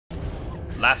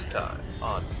Last time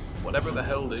on whatever the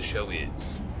hell this show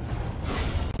is.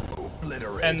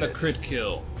 And the crit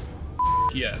kill.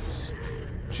 Yes.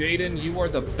 Jaden, you are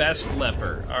the best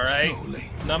leper, alright?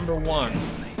 Number 1.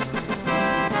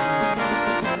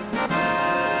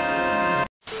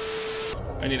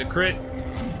 I need a crit.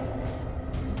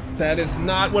 That is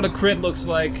not what a crit looks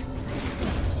like.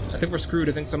 I think we're screwed.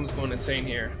 I think someone's going insane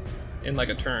here. In like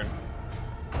a turn.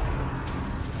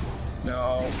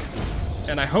 No.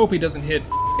 And I hope he doesn't hit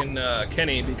f***ing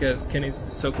Kenny, because Kenny's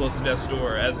so close to death's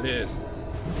door as it is.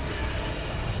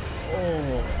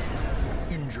 Oh.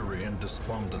 Injury and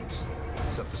despondence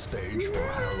set the stage for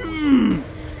heroism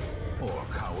or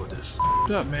cowardice.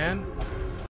 What's up, man?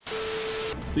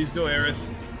 Please go, Aerith.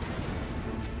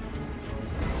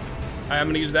 I'm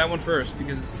going to use that one first,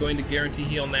 because it's going to guarantee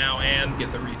heal now and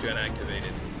get the regen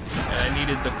activated. And I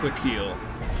needed the quick heal.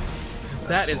 Because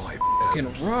that is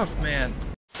f***ing rough, man.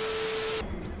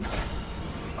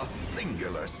 A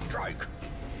singular strike.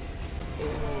 Oh,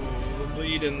 the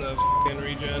bleed in the f***ing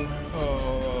regen.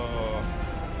 Oh.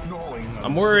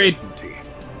 I'm worried.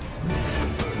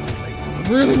 I'm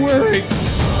really worried.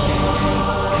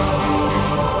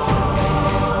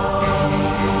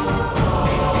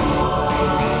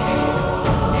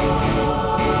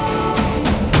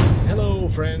 Hello,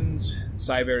 friends.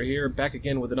 Psyberry here, back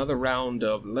again with another round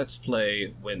of Let's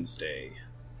Play Wednesday.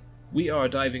 We are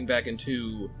diving back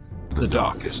into the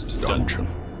darkest dungeon.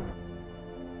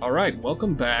 Alright,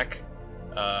 welcome back.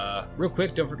 Real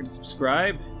quick, don't forget to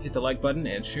subscribe, hit the like button,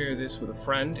 and share this with a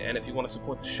friend. And if you want to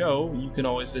support the show, you can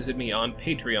always visit me on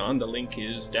Patreon. The link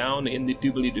is down in the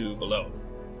doobly-doo below.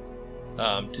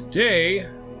 Today,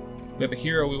 we have a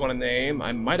hero we want to name.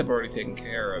 I might have already taken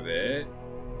care of it.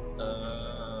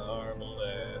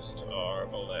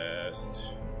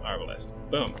 Arbalest.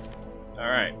 Boom.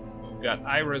 Alright, we've got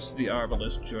Iris the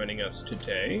Arbalest joining us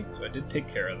today, so I did take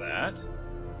care of that.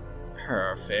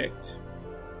 Perfect.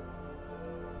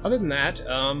 Other than that,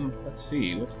 let's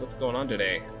see, what's going on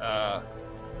today?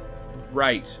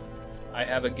 Right. I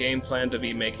have a game plan to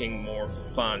be making more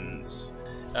funds.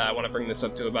 I want to bring this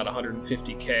up to about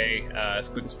 150k as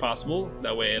quick as possible.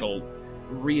 That way it'll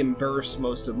reimburse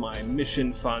most of my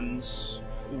mission funds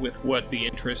with what the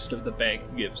interest of the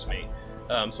bank gives me.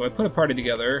 So I put a party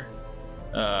together.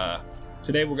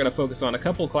 Today we're going to focus on a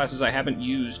couple of classes I haven't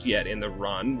used yet in the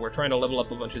run. We're trying to level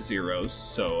up a bunch of zeros,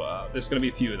 so there's going to be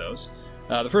a few of those.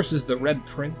 The first is the Red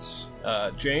Prince.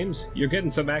 James, you're getting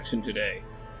some action today.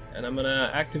 And I'm going to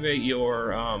activate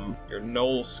your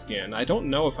Knoll skin. I don't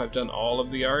know if I've done all of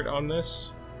the art on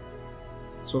this,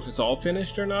 so if it's all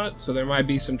finished or not. So there might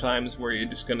be some times where you're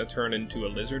just going to turn into a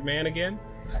lizard man again.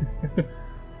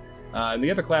 And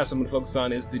the other class I'm going to focus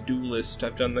on is the Duelist.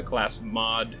 I've done the class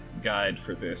mod guide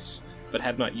for this, but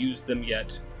have not used them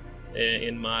yet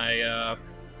in my...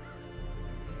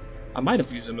 I might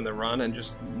have used him in the run and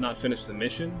just not finished the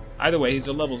mission. Either way, he's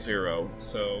a level 0,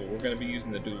 so we're going to be using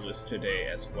the Duelist today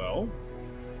as well.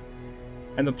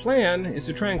 And the plan is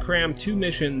to try and cram 2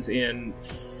 missions in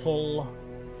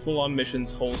full-on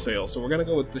missions wholesale. So we're going to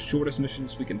go with the shortest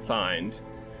missions we can find,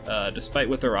 despite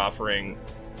what they're offering.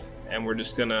 And we're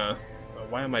just going to...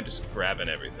 why am I just grabbing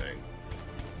everything?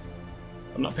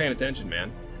 I'm not paying attention,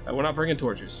 man. We're not bringing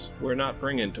torches. We're not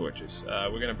bringing torches. We're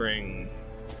going to bring...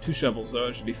 2 shovels, though.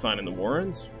 It should be fine in the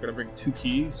Warrens. We're going to bring 2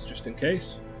 keys, just in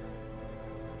case.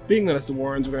 Being that it's the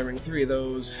Warrens, we're going to bring 3 of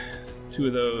those, 2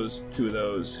 of those, 2 of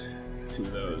those, 2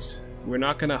 of those. We're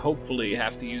not going to, hopefully,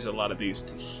 have to use a lot of these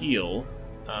to heal,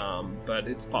 but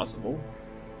it's possible.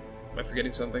 Am I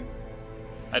forgetting something?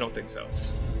 I don't think so.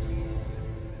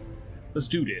 Let's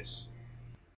do this.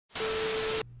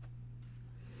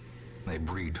 They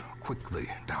breed quickly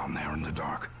down there in the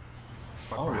dark.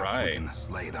 Alright.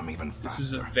 Slay them even faster. This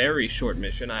is a very short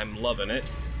mission. I'm loving it.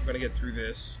 We're gonna get through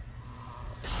this.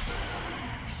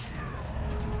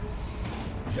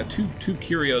 Got two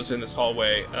curios in this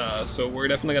hallway, so we're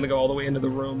definitely gonna go all the way into the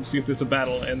room, see if there's a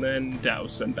battle, and then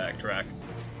douse and backtrack.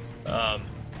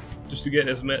 Just to get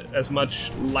as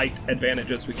much light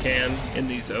advantage as we can in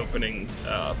these opening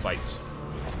fights.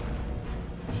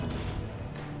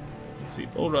 Let's see,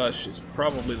 Bull Rush is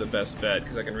probably the best bet,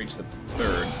 because I can reach the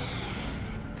 3rd.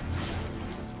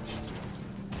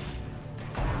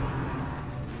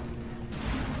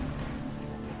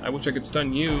 I wish I could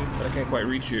stun you, but I can't quite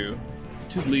reach you.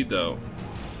 2 bleed, though,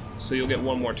 so you'll get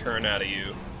 1 more turn out of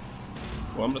you.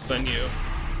 Well, I'm gonna stun you.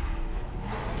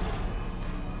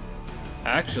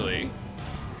 Actually,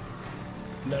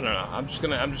 no. I'm just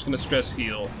gonna stress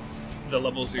heal the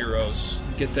level 0s.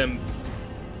 Get them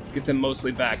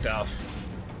mostly backed off.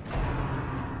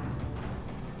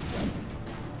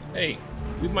 Hey,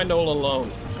 leave my Knoll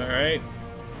alone. All right.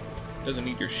 Doesn't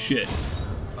need your shit.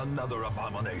 Another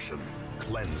abomination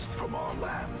cleansed from our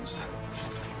lands.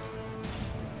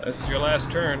 This is your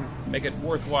last turn. Make it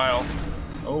worthwhile.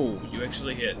 Oh, you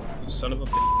actually hit. Son of a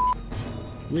bitch.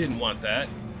 We didn't want that.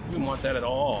 We didn't want that at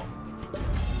all.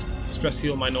 Stress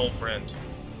heal my Knoll friend.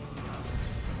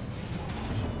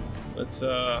 Let's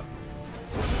Their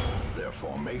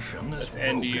formation let's is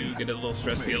end broken. you, get a little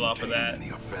stress heal off of that. Maintain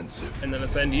the offensive. And then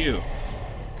let's end you.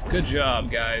 Good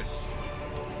job, guys.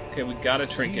 Okay, we got a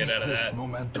trinket Seize out of this that. I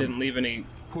momentum. didn't leave any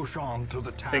Push on to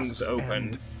the task's things open.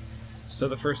 end. So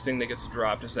the first thing that gets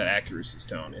dropped is that accuracy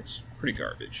stone. It's pretty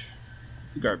garbage.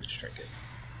 It's a garbage trinket.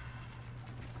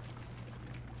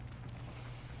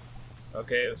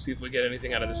 Okay, let's see if we get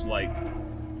anything out of this light.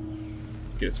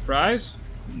 Get a surprise?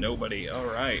 Nobody.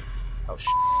 Alright. Oh,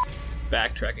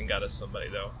 backtracking got us somebody,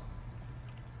 though.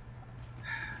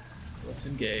 Let's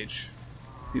engage.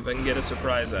 See if I can get a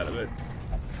surprise out of it.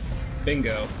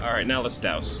 Bingo. Alright, now let's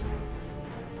douse.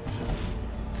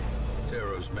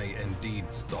 Terrors may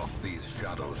indeed stalk these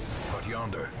shadows, but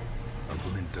yonder, a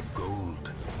glint of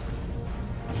gold.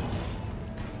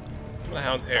 I'm gonna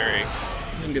house Harry.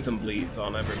 He's gonna get some bleeds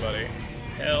on everybody.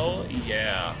 Hell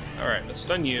yeah. Alright, let's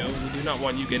stun you. We do not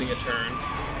want you getting a turn.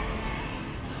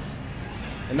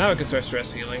 And now we can start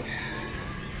stress healing.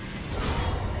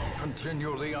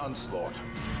 Continue the onslaught.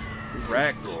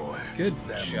 Wrecked. Destroy Good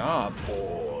them job.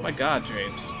 all. My god,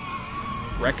 James.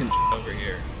 Wrecking over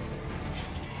here.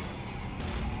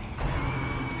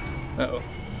 Uh-oh.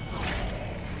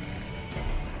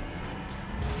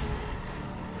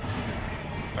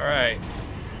 Alright.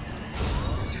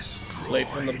 Blade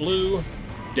from the blue.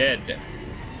 Dead.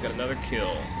 Got another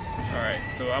kill. Alright,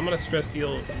 so I'm gonna stress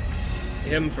heal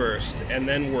him first, and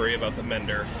then worry about the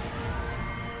Mender.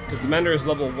 Because the Mender is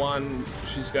level 1,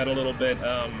 she's got a little bit,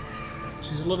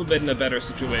 she's a little bit in a better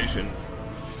situation.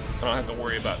 I don't have to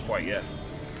worry about quite yet.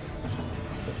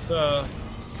 Let's,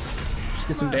 just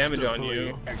get some damage on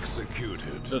you.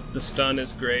 Executed. The stun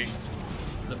is great.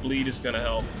 The bleed is gonna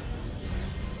help.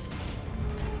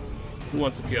 Who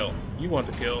wants to kill? You want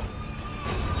to kill.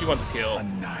 You want to kill.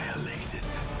 Annihilated.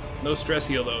 No stress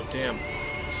heal though, damn.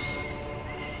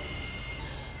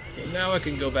 Okay, now I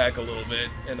can go back a little bit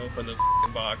and open the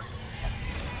f***ing box.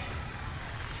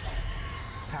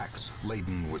 Packs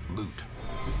laden with loot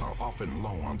are often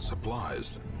low on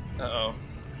supplies. Uh-oh.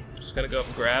 Just gonna go up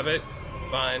and grab it. It's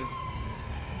fine.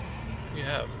 What do you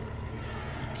have?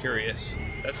 Curious.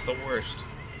 That's the worst.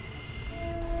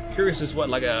 Curious is what,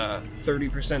 like a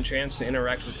 30% chance to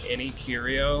interact with any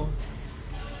curio?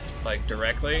 Like,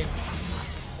 directly?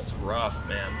 That's rough,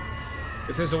 man.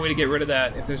 If there's a way to get rid of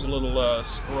that, if there's a little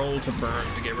scroll to burn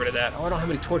to get rid of that. Oh, I don't have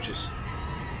any torches.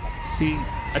 See,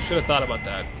 I should have thought about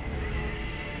that.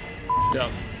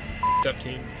 F***ed up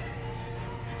team.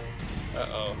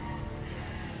 Uh-oh.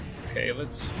 Okay,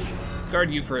 let's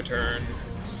guard you for a turn.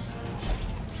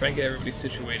 Try and get everybody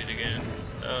situated again.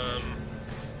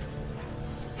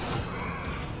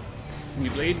 Can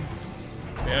you bleed?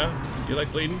 Yeah? Do you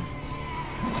like bleeding?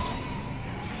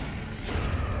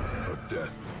 A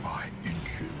death by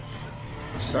inches.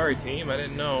 Sorry, team, I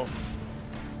didn't know.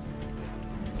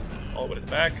 All the way to the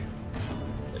back.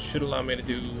 That should allow me to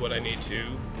do what I need to.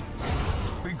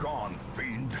 Be gone,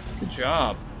 fiend. Good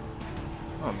job.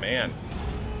 Oh, man.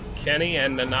 Kenny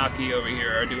and Nanaki over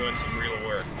here are doing some real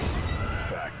work.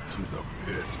 Back to the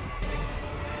pit.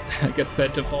 I guess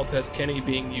that defaults as Kenny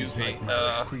being UV.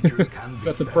 Creatures can If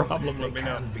that's a be problem, felled, let me they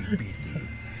know. can be beaten.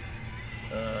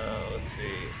 Let's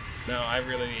see. No, I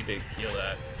really need to heal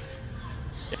that.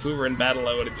 If we were in battle,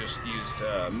 I would have just used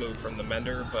move from the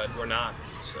Mender, but we're not,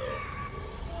 so...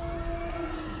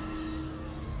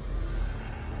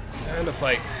 And a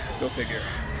fight. Go figure.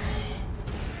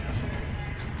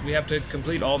 We have to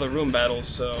complete all the room battles,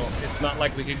 so it's not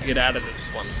like we could get out of this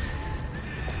one.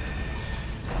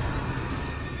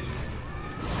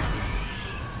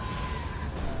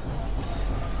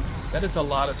 That is a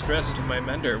lot of stress to my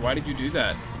Mender. Why did you do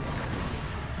that?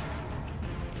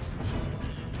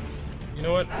 You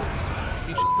know what?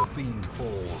 As the fiend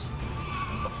falls,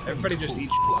 Everybody just eat.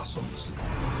 blossoms.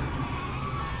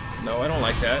 No, I don't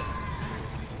like that.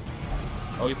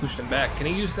 Oh, he pushed him back. Can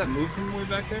he use that move from way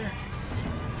back there?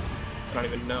 I don't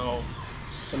even know.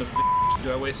 Son of a bitch.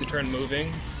 Do I waste a turn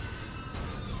moving?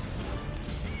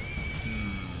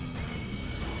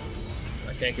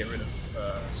 I can't get rid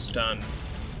of stun.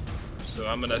 So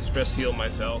I'm gonna stress heal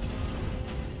myself.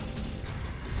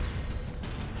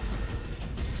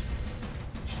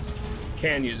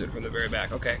 Can use it from the very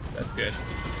back. Okay, that's good.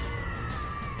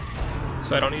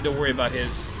 So I don't need to worry about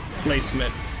his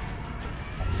placement.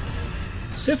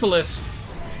 Syphilis!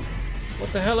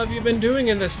 What the hell have you been doing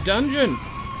in this dungeon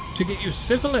to get you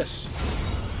syphilis?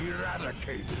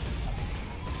 Eradicated.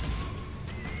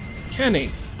 Kenny,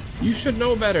 you should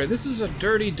know better. This is a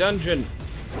dirty dungeon.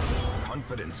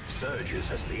 Confidence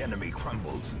surges as the enemy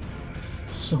crumbles.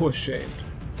 So ashamed.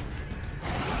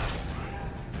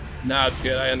 Nah, it's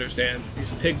good. I understand.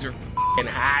 These pigs are f***ing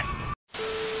hot.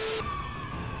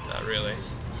 Not really.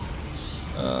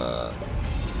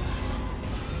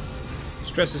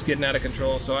 Stress is getting out of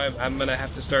control, so I'm gonna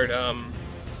have to start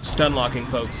stun locking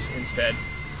folks instead.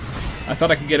 I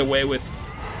thought I could get away with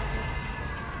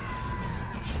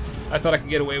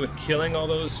killing all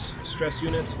those stress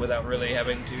units without really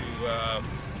having to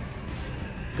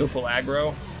go full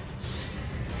aggro.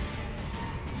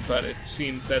 But it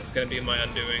seems that's going to be my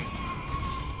undoing.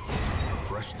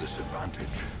 Press this advantage.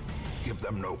 Give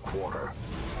them no quarter.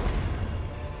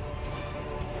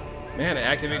 Man, it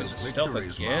activated As stealth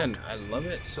victories again. mount, I love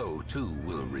it. So too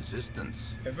will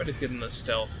resistance. Everybody's getting the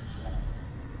stealth.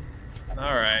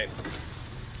 Alright.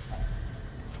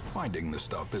 Finding the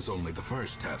stuff is only the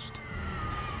first test.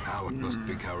 Now it must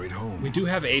be carried home. We do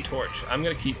have a torch. I'm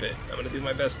going to keep it. I'm going to do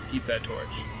my best to keep that torch.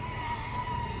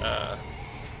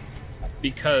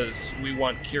 Because we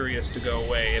want Curious to go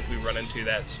away if we run into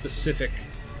that specific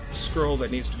scroll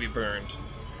that needs to be burned.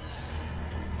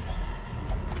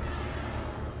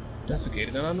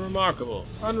 Desiccated and unremarkable.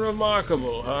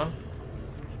 Unremarkable, huh?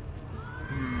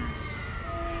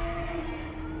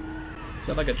 Is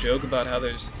that like a joke about how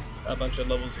there's a bunch of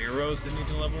level 0s that need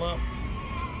to level up?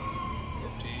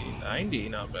 50, 90,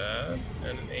 not bad.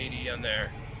 And an 80 on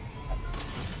there.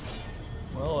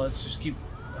 Well, let's just keep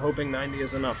hoping 90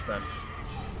 is enough then.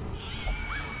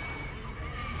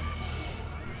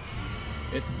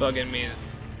 It's bugging me,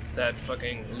 that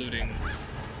fucking looting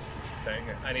thing.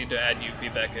 I need to add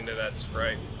Yuffie back into that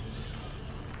sprite.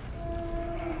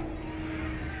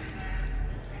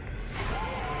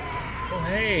 Oh,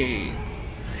 hey!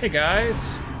 Hey,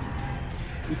 guys!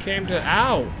 We came to...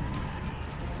 Ow!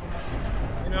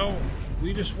 You know,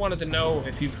 we just wanted to know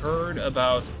if you've heard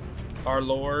about our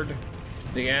Lord,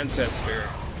 the Ancestor.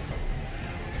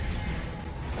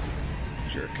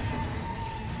 Jerk.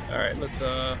 Alright, let's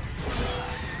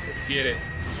get it.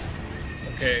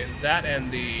 Okay, that and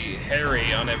the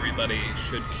Harry on everybody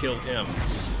should kill him.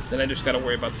 Then I just gotta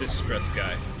worry about this stress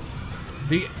guy.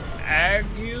 The ague?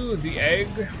 The egg?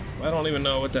 I don't even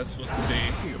know what that's supposed to be.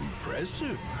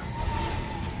 Impressive.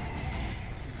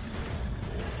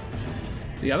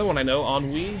 The other one I know,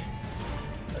 ennui.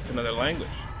 That's another language.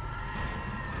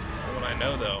 The one I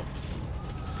know, though.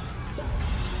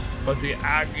 But the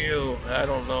ague, I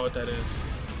don't know what that is.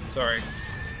 Sorry.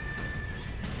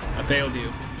 I failed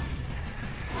you.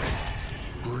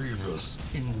 Grievous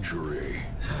injury.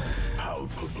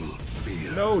 Palpable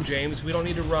fear. No, James, we don't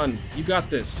need to run. You got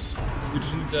this. We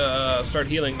just need to start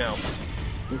healing now.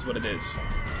 This is what it is.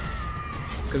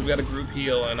 Because we got a group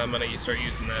heal, and I'm gonna start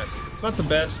using that. It's not the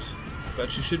best,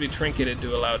 but you should be trinketed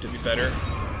to allow it to be better.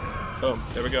 Boom.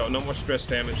 There we go. No more stress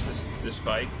damage this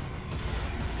fight.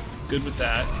 Good with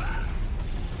that.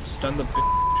 Stun the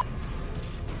bitch.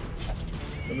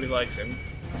 Nobody likes him.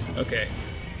 Okay.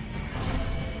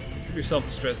 Give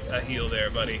yourself a heal there,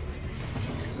 buddy.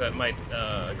 Because that might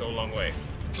go a long way.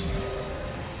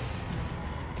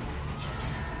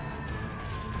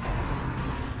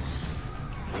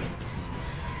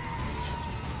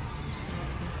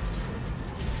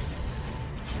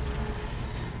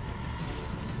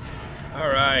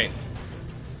 Alright.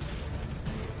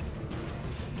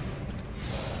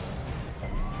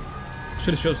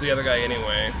 Should have chose the other guy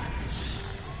anyway.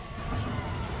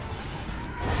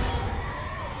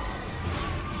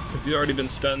 Because he's already been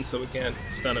stunned, so we can't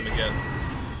stun him again.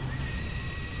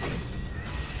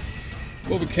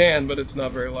 Well, we can, but it's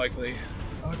not very likely.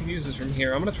 Oh, I can use this from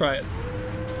here. I'm gonna try it.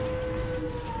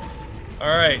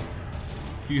 Alright.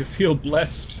 Do you feel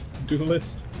blessed,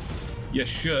 duelist? You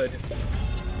should.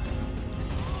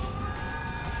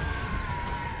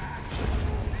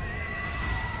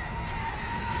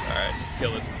 Alright, let's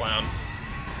kill this clown.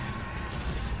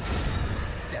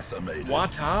 Decimated.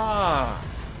 Wata!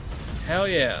 Hell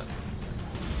yeah.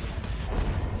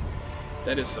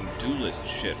 That is some duelist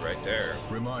shit right there.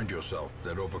 Remind yourself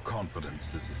that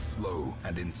overconfidence is a slow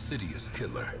and insidious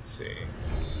killer. Let's see.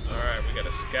 Alright, we got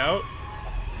a scout.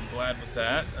 I'm glad with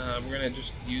that. We're gonna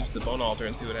just use the bone altar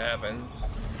and see what happens.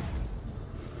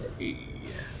 Hey.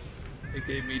 It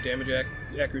gave me damage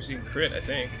accuracy and crit, I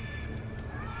think.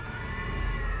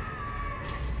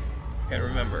 Can't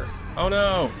remember. Oh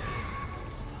no!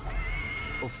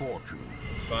 A fortune.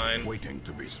 It's fine. Waiting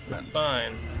to be spent. It's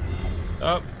fine.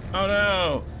 Oh, oh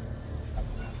no!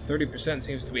 30%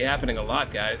 seems to be happening a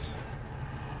lot, guys.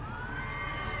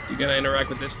 You gonna interact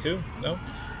with this too? No?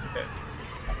 Okay.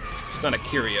 It's not a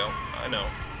curio. I know.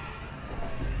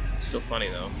 Still funny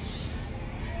though.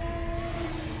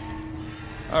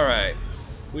 Alright.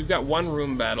 We've got one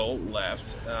room battle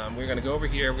left. We're gonna go over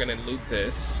here, we're gonna loot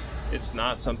this. It's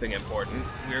not something important.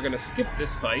 We're gonna skip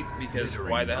this fight, because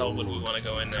why the hell would we want to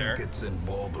go in there? There's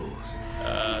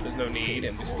no need,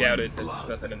 and we scouted that there's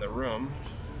nothing in the room.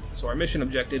 So our mission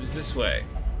objective is this way.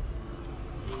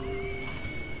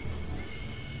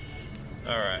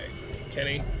 Alright.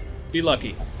 Kenny, be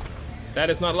lucky. That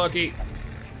is not lucky.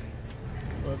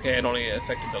 Okay, it only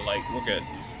affected the light. We're good.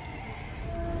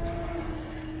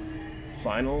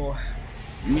 Final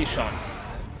mission.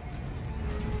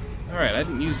 Alright, I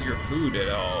didn't use your food at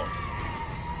all.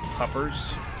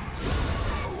 Puppers.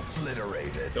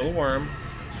 Obliterated. Kill a worm.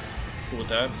 Cool with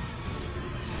that.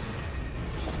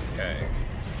 Okay.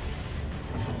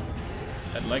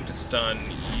 I'd like to stun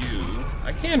you.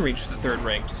 I can reach the 3rd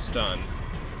rank to stun.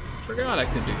 Forgot I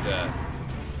could do that.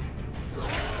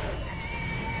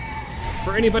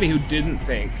 For anybody who didn't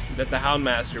think that the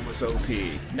Houndmaster was OP,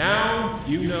 now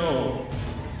you know.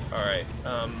 Alright,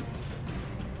 I'm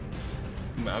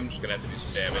just gonna have to do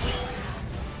some damage.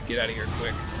 Get out of here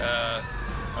quick.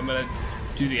 I'm gonna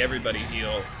do the everybody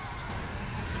heal.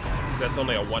 Because that's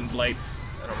only a 1 blight.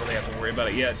 I don't really have to worry about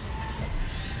it yet.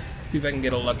 See if I can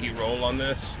get a lucky roll on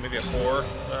this. Maybe a 4.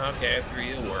 Okay,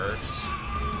 3, it works.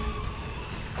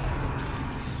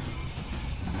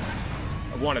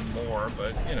 I wanted more,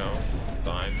 but, you know, it's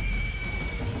fine.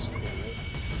 It's cool.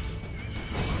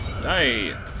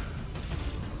 Die!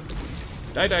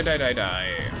 Die, die, die, die,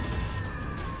 die.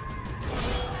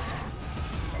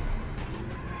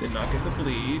 Did not get the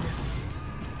bleed.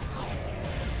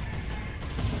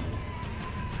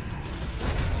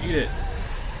 Eat it.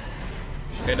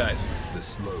 This guy dies. The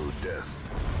slow death.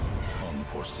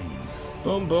 Unforeseen.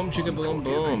 Boom, boom, chicka, boom,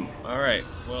 boom. Alright,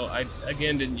 well, I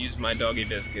again didn't use my doggy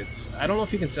biscuits. I don't know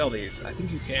if you can sell these. I think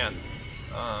you can.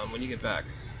 When you get back.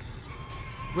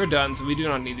 We're done, so we do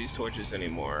not need these torches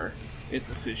anymore. It's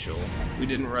official. We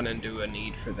didn't run into a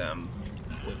need for them,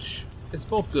 which is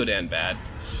both good and bad.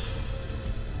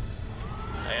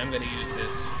 I am going to use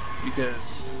this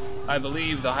because I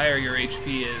believe the higher your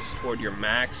HP is toward your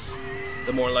max,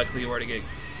 the more likely you are to get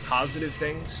positive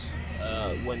things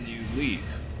when you leave.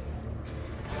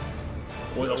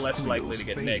 Or the less likely to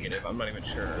get negative. I'm not even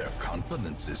sure. Their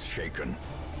confidence is shaken.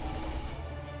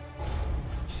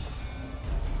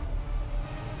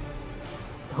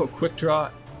 Oh, quick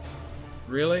draw.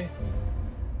 Really?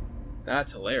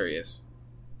 That's hilarious.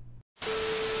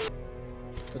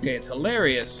 Okay, it's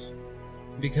hilarious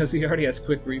because he already has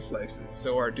quick reflexes.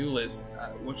 So our duelist,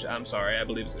 which I'm sorry, I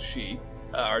believe is a she,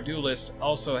 our duelist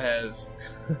also has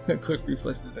quick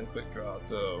reflexes and quick draw.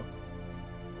 So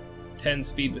 10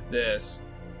 speed with this,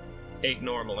 8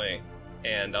 normally,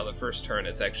 and on the first turn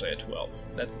it's actually a 12.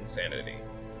 That's insanity.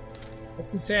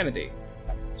 That's insanity.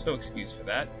 There's no excuse for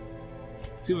that.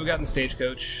 Let's see what we've got in the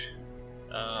stagecoach.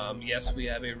 Yes, we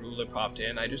have a ruler popped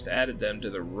in. I just added them to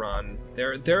the run.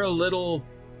 They're a little...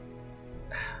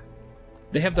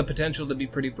 They have the potential to be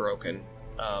pretty broken.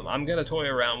 I'm gonna toy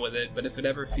around with it, but if it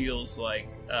ever feels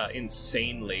like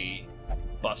insanely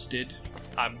busted,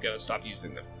 I'm gonna stop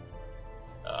using them.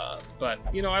 But,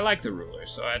 you know, I like the ruler,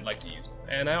 so I'd like to use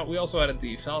them. And we also added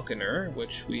the falconer,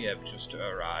 which we have just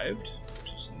arrived,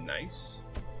 which is nice.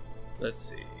 Let's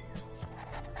see.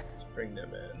 Let's bring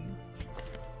them in.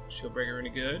 Shieldbreaker any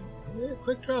good? Yeah,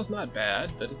 quick draw's not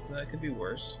bad, but it could be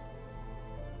worse.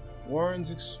 Warren's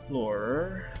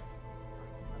Explorer.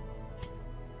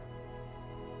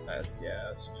 Last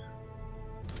gasp.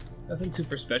 Nothing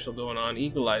super special going on.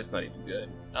 Eagle Eye's not even good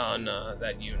on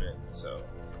that unit, so.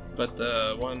 But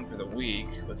the one for the week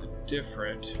was a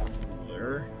different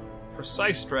ruler.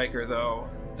 Precise Striker, though,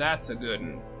 that's a good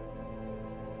one.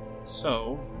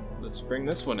 So, let's bring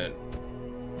this one in.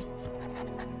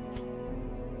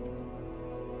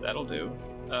 That'll do.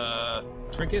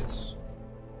 Trinkets.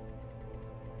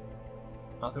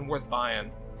 Nothing worth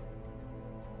buying.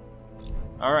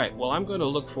 Alright, well, I'm going to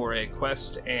look for a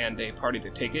quest and a party to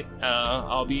take it.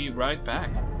 I'll be right back.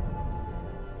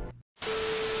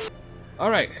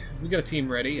 Alright, we got a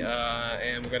team ready,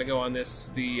 and we're going to go on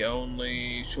this, the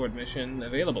only short mission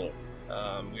available.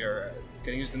 We are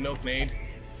going to use the Milkmaid,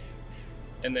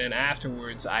 and then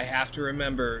afterwards I have to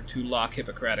remember to lock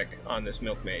Hippocratic on this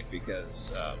Milkmaid,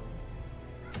 because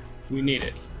we need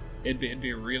it. It'd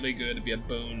be really good, it'd be a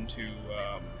boon to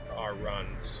our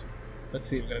runs. Let's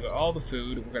see, we're going to go all the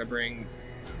food, we're going to bring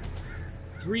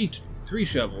three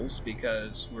shovels,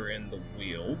 because we're in the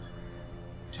Weald.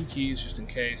 2 keys, just in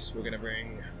case. We're going to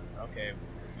bring... Okay,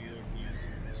 we'll use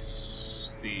this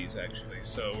these, actually.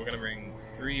 So we're going to bring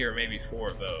 3 or maybe 4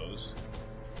 of those.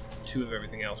 2 of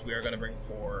everything else. We are going to bring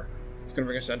 4. It's going to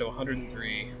bring us down to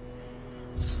 103.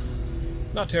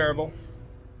 Not terrible.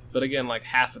 But again, like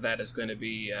half of that is going to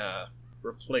be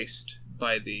replaced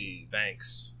by the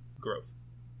bank's growth.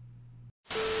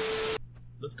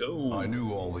 Let's go. I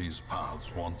knew all these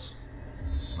paths once.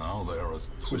 Now they are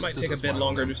as twisted. It might take a bit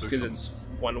longer just because it's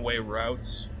one-way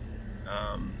routes.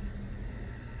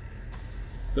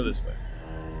 Let's go this way.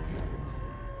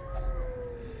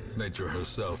 Nature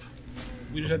herself.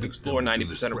 We just have to explore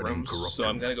 90% of rooms, so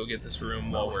I'm gonna go get this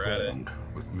room while we're at it.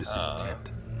 With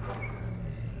misintent.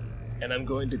 And I'm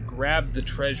going to grab the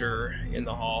treasure in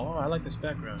the hall. Oh, I like this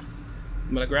background.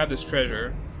 I'm gonna grab this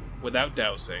treasure without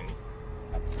dousing,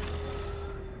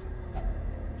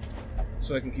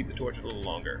 so I can keep the torch a little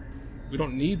longer. We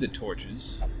don't need the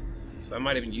torches, so I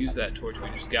might even use that torch we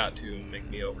just got to make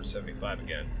me over 75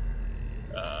 again.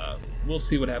 We'll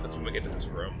see what happens when we get to this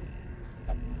room.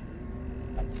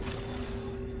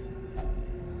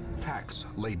 Packs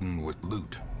laden with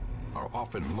loot are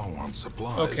often low on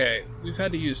supplies. Okay, we've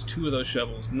had to use 2 of those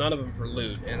shovels, none of them for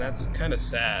loot, and that's kind of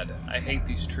sad. I hate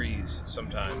these trees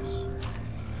sometimes.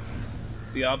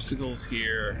 The obstacles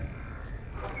here...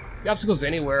 The obstacles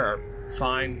anywhere are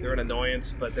fine, they're an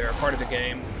annoyance, but they're a part of the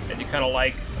game, and you kind of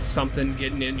like something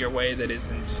getting in your way that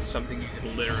isn't something you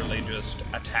can literally just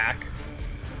attack.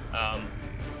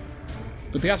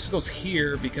 But the obstacles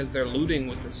here, because they're looting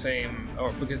with the same,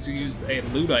 or because you use a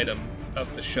loot item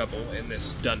of the shovel in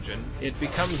this dungeon, it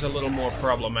becomes a little more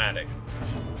problematic.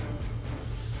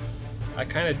 I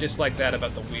kind of dislike that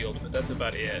about the wield, but that's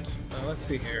about it. Let's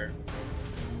see here.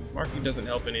 Marking doesn't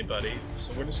help anybody,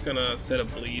 so we're just gonna set a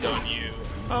bleed on you.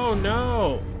 Oh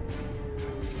no!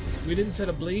 We didn't set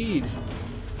a bleed.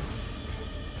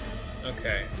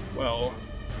 Okay, well,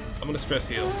 I'm gonna stress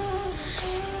heal.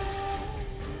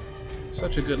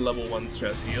 Such a good level 1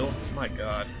 stress heal. My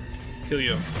god. Let's kill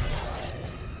you.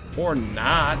 Or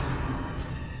not.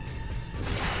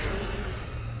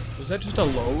 Was that just a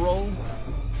low roll?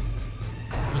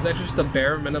 Was that just the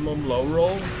bare minimum low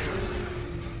roll?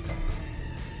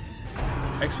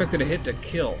 I expected a hit to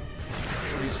kill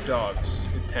these dogs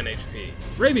with 10 HP.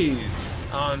 Rabies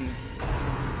on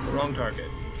the wrong target.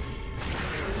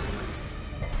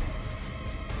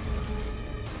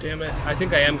 Damn it. I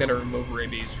think I am going to remove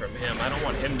rabies from him. I don't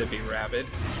want him to be rabid.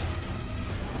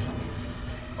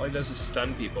 All he does is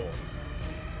stun people.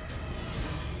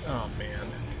 Oh, man.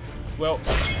 Well,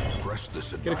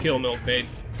 get a kill, milkmaid.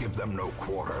 Give them no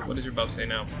quarter. What does your buff say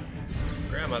now?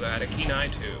 Grandmother had a keen eye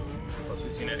too. Plus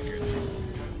 15 accuracy.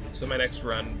 So my next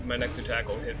run, my next attack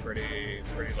will hit pretty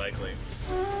likely.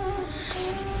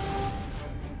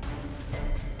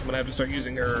 I'm gonna have to start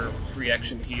using her free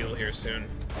action heal here soon.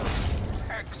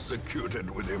 Executed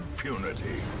with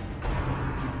impunity.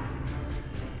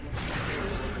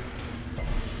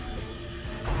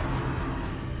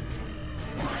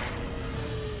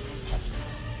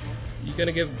 You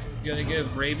gonna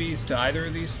give rabies to either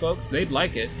of these folks? They'd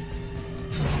like it.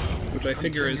 Which I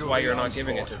figure is why you're not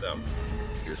giving it to them.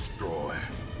 Destroy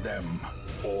them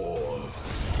all.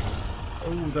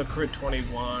 Oh, the crit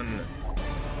 21.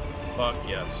 Fuck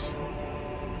yes.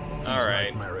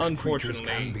 Alright,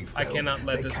 unfortunately, I cannot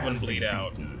let this one bleed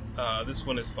out. This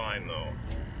one is fine, though.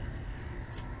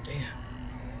 Damn.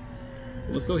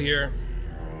 Well, let's go here.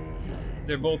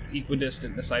 They're both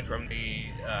equidistant, aside from the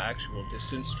actual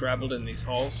distance traveled in these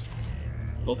halls.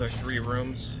 Both are 3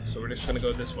 rooms, so we're just gonna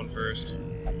go this one first.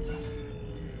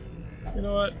 You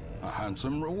know what? A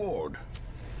handsome reward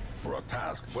for a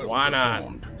task well why not?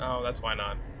 performed. Oh, that's why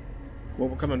not. Well,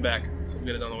 we're coming back, so we'll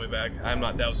get it on the way back. I'm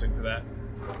not dousing for that.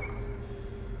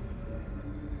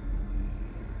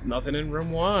 Nothing in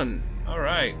room 1.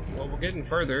 Alright, well, we're getting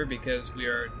further because we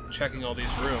are checking all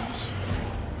these rooms.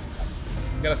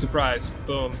 Got a surprise.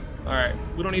 Boom. Alright,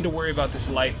 we don't need to worry about this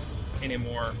light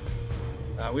anymore.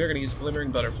 We are going to use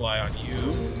Glimmering Butterfly on you.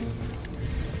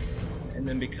 And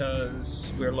then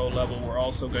because we're low level, we're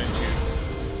also going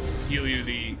to heal you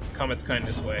the Comet's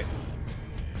Kindness way.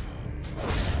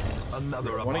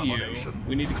 Another one of you.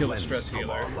 We need to kill the stress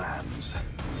cleansed healer. from our lands.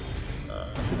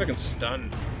 Let's see if I can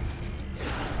stun.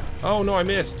 Oh no, I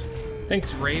missed.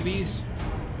 Thanks, rabies.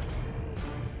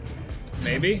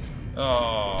 Maybe?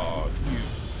 Oh, you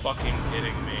fucking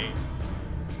kidding me.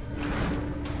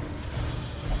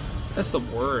 That's the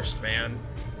worst, man.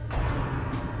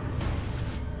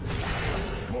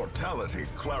 Mortality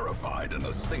clarified in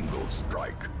a single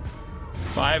strike.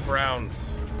 5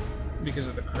 rounds because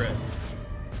of the crit.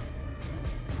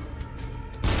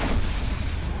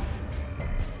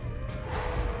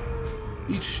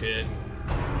 Eat shit.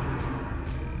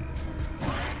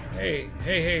 Hey,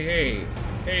 hey, hey, hey.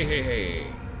 Hey, hey, hey.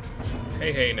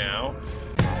 Hey, hey now.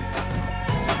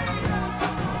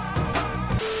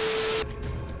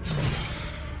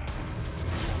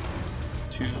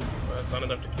 Two. Well, that's not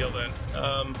enough to kill then.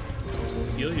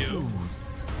 Heal you.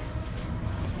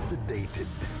 Sedated.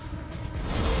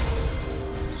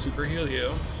 Super heal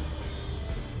you.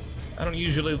 I don't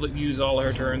usually use all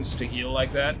her turns to heal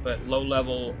like that, but low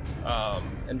level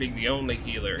and being the only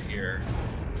healer here,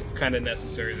 it's kind of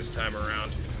necessary this time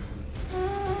around.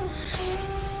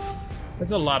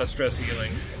 There's a lot of stress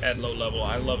healing at low level.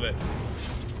 I love it.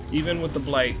 Even with the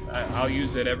blight, I'll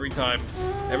use it every time.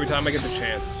 Every time I get the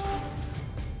chance.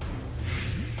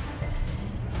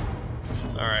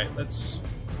 Alright, let's...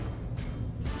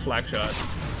 Flak shot.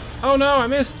 Oh no, I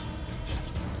missed!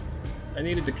 I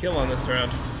needed to kill on this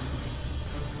round.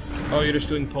 Oh, you're just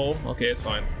doing pull? Okay, it's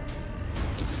fine.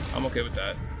 I'm okay with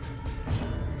that.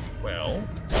 Well...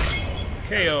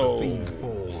 KO!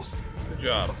 Good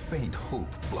job.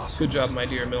 Good job, my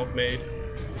dear milkmaid.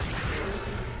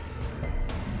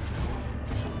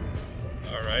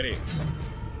 Alrighty.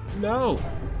 No!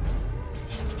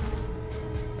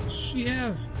 Does she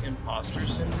have imposter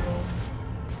syndrome?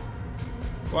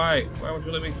 Why? Why would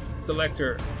you let me select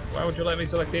her? Why would you let me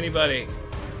select anybody?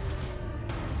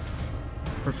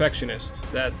 Perfectionist.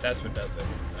 That's what does it.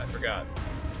 I forgot.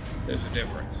 There's a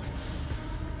difference.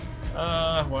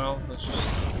 Well, let's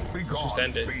just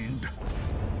end it. Fiend.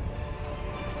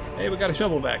 Hey, we got a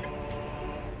shovel back.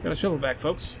 Got a shovel back,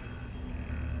 folks.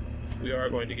 We are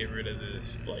going to get rid of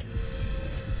this blight.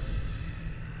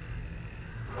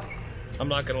 I'm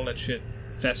not gonna let shit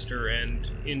fester and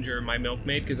injure my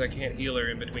milkmaid because I can't heal her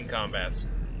in between combats.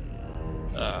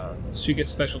 She gets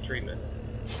special treatment.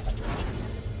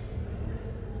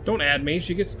 Don't add me,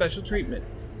 she gets special treatment.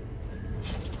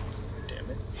 Damn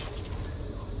it.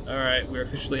 Alright, we're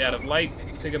officially out of light.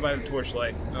 Say goodbye to the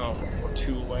torchlight. Oh, we're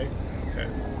 2 away. Okay.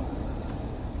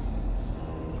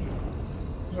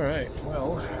 Alright,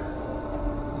 well,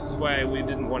 this is why we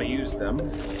didn't want to use them.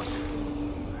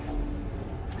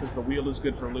 Because the wheel is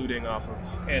good for looting off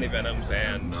of anti-venoms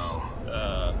and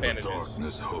bandages. The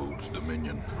darkness holds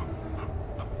dominion.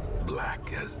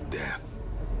 Black as death.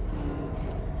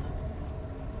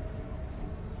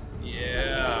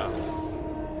 Yeah.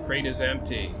 Crate is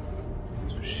empty.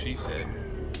 That's what she said.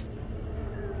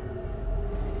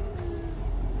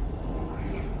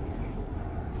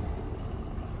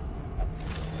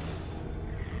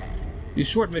 These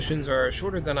short missions are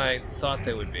shorter than I thought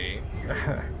they would be.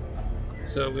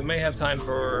 So we may have time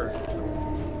for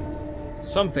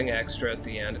something extra at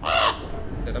the end.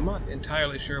 And I'm not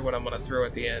entirely sure what I'm going to throw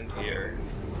at the end here.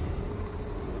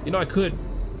 You know, I could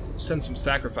send some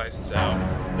sacrifices out.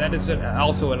 That is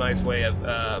also a nice way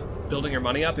of building your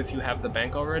money up if you have the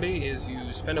bank already, is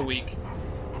you spend a week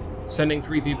sending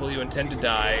 3 people you intend to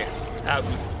die out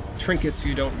with trinkets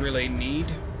you don't really need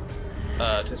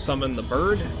to summon the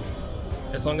bird.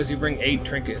 As long as you bring 8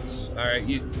 trinkets. Alright,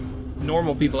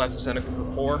 normal people have to send a group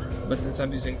of 4, but since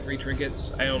I'm using 3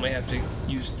 trinkets, I only have to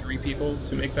use 3 people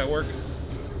to make that work.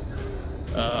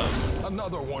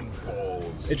 Another one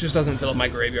falls. It just doesn't fill up my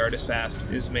graveyard as fast,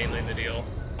 is mainly the deal.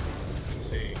 Let's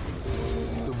see.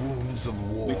 The wounds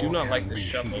of war We do not like the can be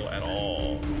shovel healed, at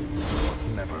all.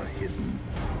 but never hidden.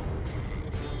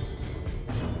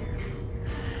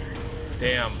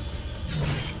 Damn.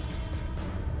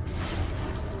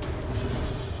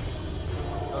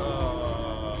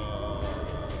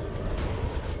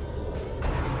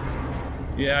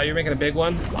 Yeah, you're making a big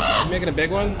one? You're making a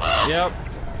big one? Yep.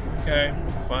 Okay,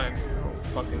 that's fine. I don't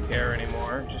fucking care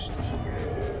anymore. Just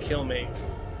kill me.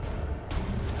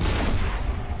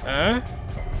 Huh?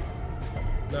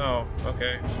 No.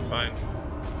 Okay, it's fine.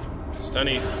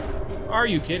 Stunnies. Are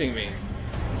you kidding me?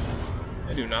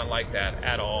 I do not like that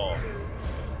at all.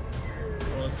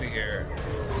 Well, let's see here.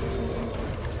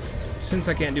 Since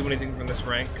I can't do anything from this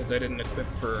rank, because I didn't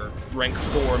equip for rank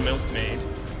 4 Milkmaid,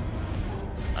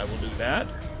 I will do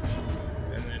that.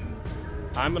 And then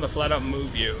I'm gonna flat out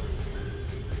move you.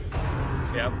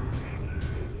 Yep.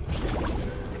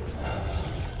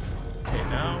 Okay,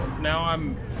 now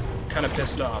I'm kind of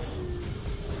pissed off.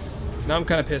 Now I'm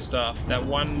kind of pissed off. That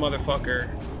one motherfucker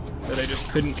that I just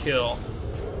couldn't kill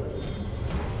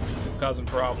is causing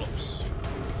problems.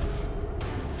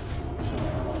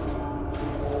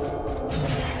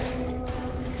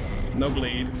 No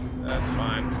bleed. That's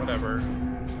fine. Whatever.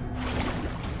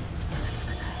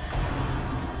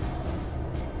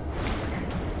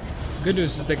 Good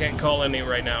news is they can't call any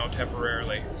right now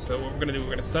temporarily. So what we're gonna do, we're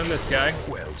gonna stun this guy.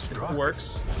 Well If struck. it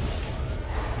works.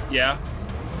 Yeah.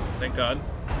 Thank God.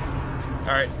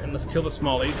 Alright, and let's kill the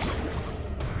smallies.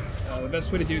 The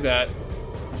best way to do that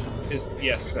is,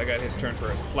 yes, I got his turn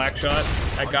first. Flak shot.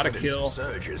 I got a kill.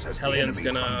 Hellion's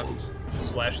gonna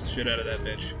slash the shit out of that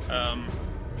bitch.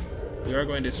 We are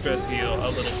going to stress heal a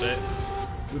little bit.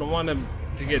 We don't want him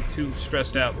to get too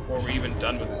stressed out before we're even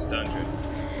done with this dungeon.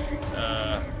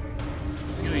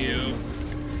 Heal you,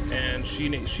 and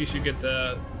she should get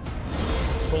the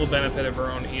full benefit of her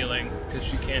own healing because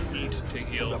she can't eat to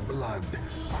heal. The blood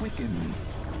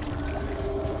quickens.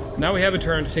 Now we have a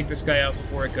turn to take this guy out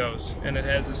before it goes, and it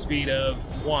has a speed of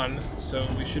 1, so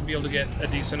we should be able to get a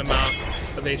decent amount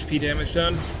of HP damage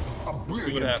done.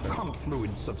 See what happens.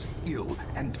 Confluence of skill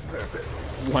and purpose.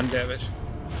 1 damage.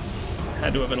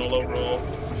 Had to have been a low roll.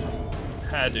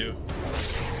 Had to.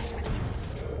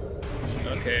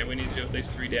 Okay, we need to do at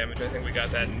least 3 damage. I think we got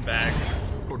that in back.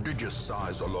 Prodigious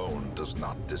size alone does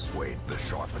not dissuade the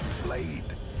sharpened blade.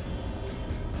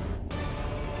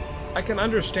 I can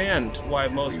understand why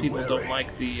most people don't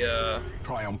like the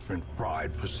Triumphant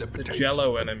pride precipitates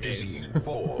Jello a enemies. dizzying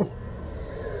fall.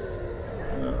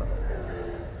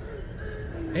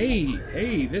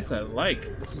 Hey, this I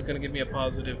like. This is gonna give me a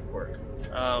positive quirk.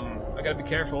 I gotta be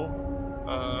careful.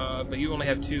 But you only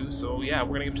have 2, so yeah,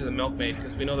 we're gonna give it to the Milkmaid,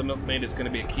 because we know the Milkmaid is gonna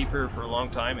be a keeper for a long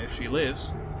time if she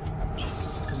lives.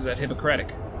 Because of that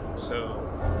Hippocratic. So,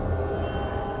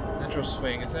 natural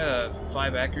swing. Is that a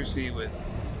 5 accuracy with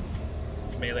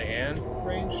melee and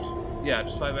ranged? Yeah,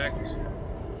 just 5 accuracy.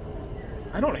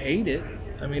 I don't hate it.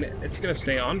 I mean, it's gonna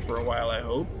stay on for a while, I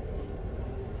hope.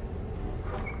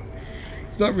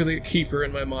 It's not really a keeper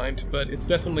in my mind, but it's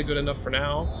definitely good enough for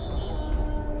now.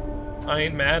 I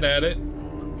ain't mad at it.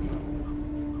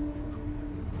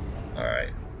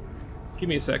 Alright. Give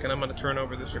me a second, I'm gonna turn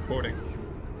over this recording.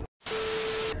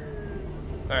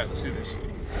 Alright, let's do this.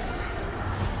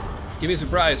 Give me a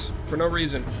surprise, for no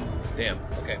reason. Damn,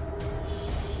 okay.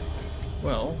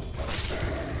 Well,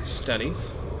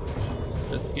 stunnies.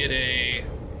 Let's get a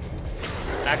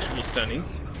actual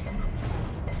stunnies.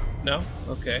 No?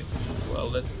 Okay. Well,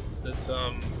 let's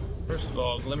first of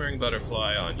all, Glimmering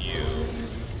Butterfly on you.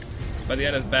 By the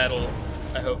end of the battle,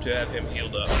 I hope to have him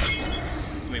healed up.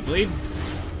 Can we bleed?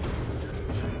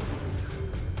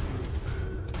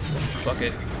 Fuck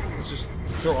it. Let's just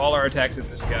throw all our attacks at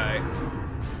this guy.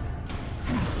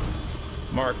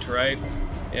 Marked, right?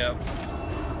 Yeah.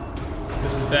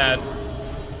 This is bad.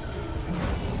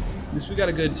 At least we got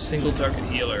a good single target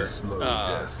healer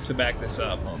to back this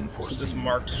up. So this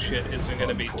marked shit isn't going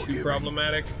to be too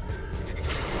problematic.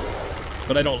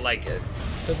 But I don't like it.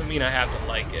 Doesn't mean I have to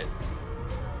like it.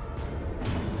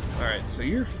 Alright, so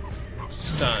you're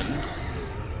stunned.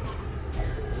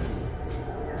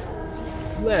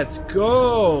 Let's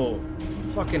go!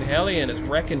 Fucking Hellion is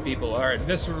wrecking people. Alright,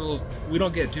 Visceral, we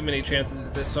don't get too many chances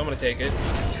at this, so I'm gonna take it.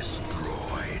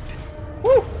 Destroyed.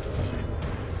 Woo!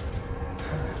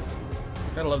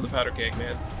 Gotta love the powder cake,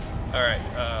 man. Alright,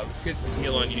 let's get some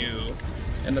heal on you.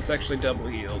 And let's actually double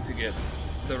heal to get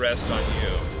the rest on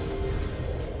you.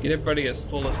 Get everybody as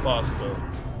full as possible.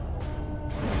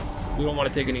 We don't want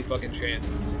to take any fucking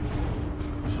chances.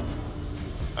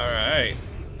 Alright.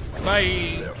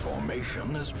 Bye! Their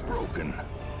formation is broken.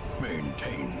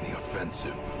 Maintain the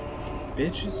offensive.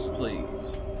 Bitches,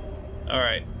 please.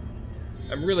 Alright.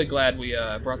 I'm really glad we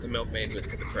brought the Milkmaid with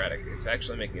Hippocratic. It's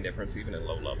actually making a difference even at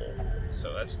low level.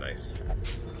 So that's nice.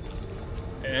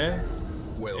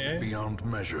 Wealth beyond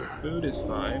measure. Food is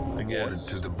fine, I guess.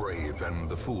 To the brave and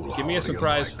the fool. Give me a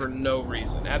surprise for no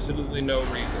reason. Absolutely no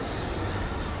reason.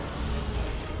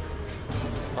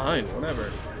 Fine,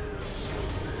 whatever.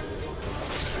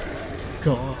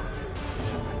 God.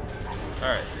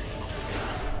 Alright.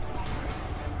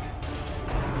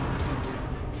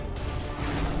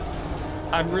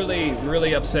 I'm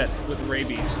really upset with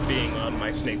rabies being on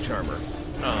my snake charmer.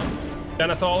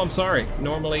 Denethal, I'm sorry.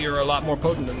 Normally you're a lot more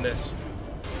potent than this.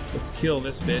 Let's kill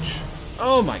this bitch.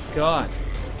 Oh my god.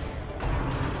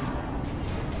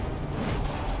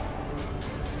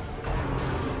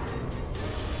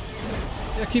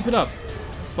 Yeah, keep it up.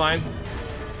 It's fine.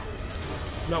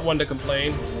 I'm not one to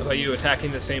complain about you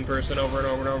attacking the same person over and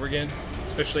over and over again,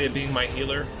 especially it being my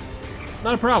healer.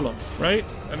 Not a problem, right?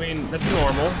 I mean, that's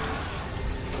normal.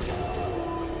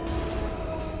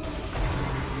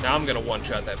 Now I'm gonna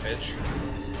one-shot that bitch.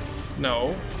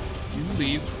 No, you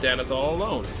leave Denethal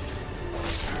alone.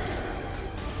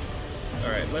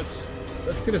 Alright, let's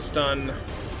get a stun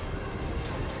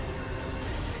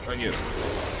on you.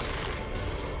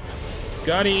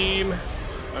 Got him!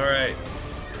 Alright.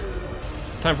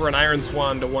 Time for an Iron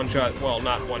Swan to one-shot, well,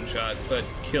 not one-shot, but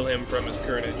kill him from his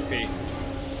current HP.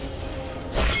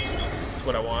 That's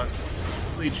what I want.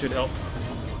 Bleed should help.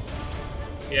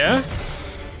 Yeah?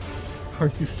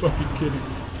 Are you fucking kidding me?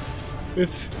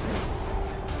 It's...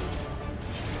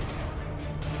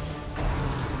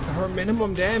 Her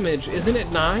minimum damage, isn't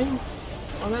it 9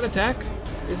 on that attack?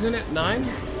 Isn't it 9?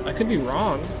 I could be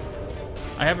wrong.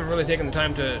 I haven't really taken the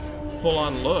time to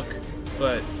full-on look,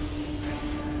 but...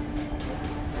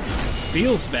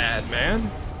 Feels bad, man.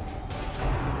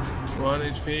 1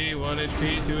 HP, 1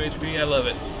 HP, 2 HP, I love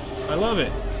it. I love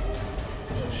it.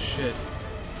 Oh shit.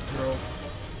 Girl.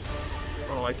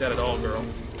 I don't like that at all, girl.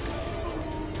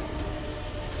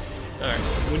 Alright,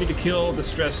 we need to kill the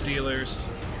stress dealers,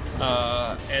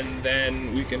 and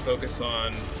then we can focus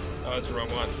on... Oh, that's the wrong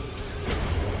one.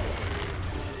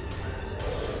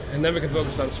 And then we can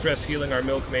focus on stress healing our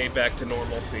milkmaid back to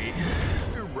normalcy.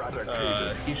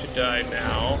 He should die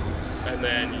now, and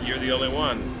then you're the only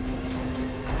one.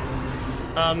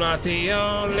 I'm not the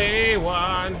only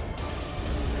one.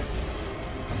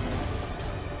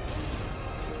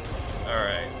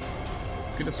 Alright.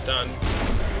 Let's get a stun.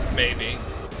 Maybe.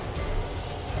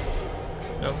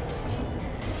 Nope.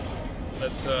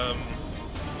 Let's, try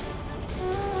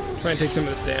and take some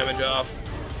of this damage off.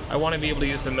 I want to be able to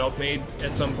use the milkmaid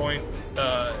at some point,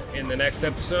 in the next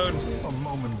episode.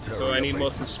 So I need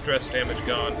most of the stress damage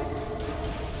gone.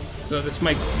 So this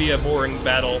might be a boring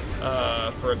battle,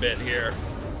 for a bit here.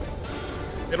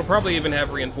 It'll probably even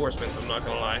have reinforcements, I'm not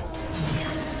gonna lie.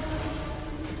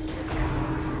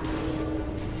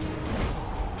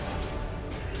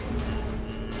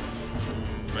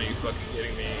 Are you fucking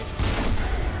kidding me?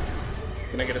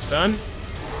 Can I get a stun?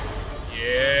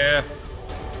 Yeah.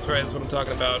 That's right, that's what I'm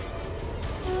talking about.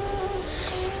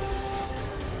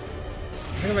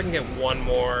 I think if I can get one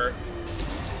more,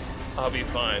 I'll be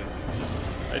fine.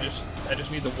 I just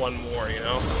need the one more, you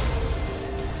know?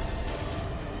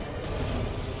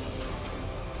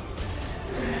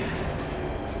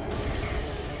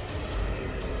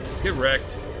 Get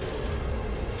wrecked.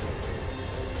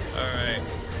 Alright.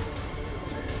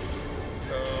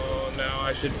 Oh, now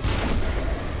I should...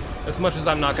 As much as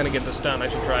I'm not gonna get the stun, I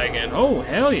should try again. Oh,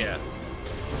 hell yeah!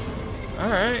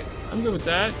 Alright, I'm good with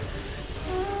that.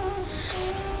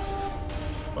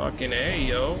 Fucking A,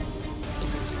 yo.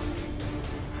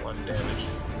 1 damage.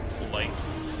 Light.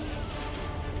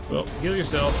 Well, heal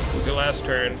yourself with your last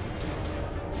turn.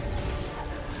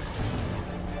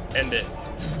 End it.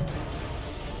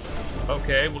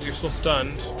 Okay, well you're still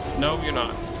stunned. No, you're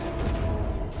not.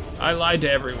 I lied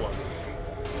to everyone.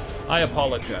 I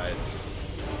apologize.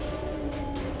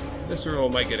 This roll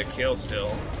might get a kill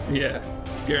still. Yeah,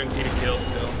 it's guaranteed a kill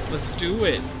still. Let's do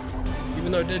it!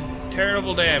 Even though it did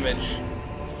terrible damage.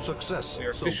 Success. We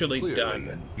are officially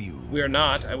done. We are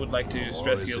not. I would like to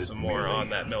stress heal some more on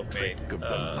that milkmaid.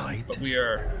 But we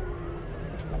are,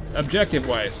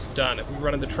 objective-wise, done. If we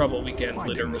run into trouble, we can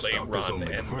literally run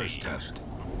and leave.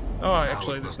 Oh,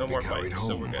 actually, there's no more fights,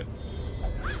 so we're good.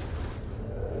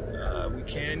 We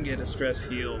can get a stress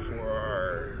heal for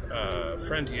our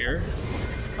friend here.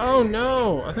 Oh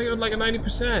no! I think it was like a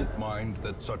 90%. Mind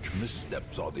that such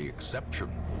missteps are the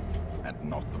exception, and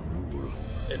not the rule.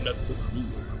 And not the rule.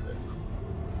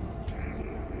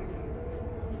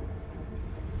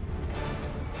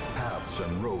 Paths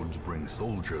and roads bring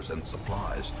soldiers and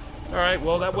supplies. Alright,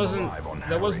 well that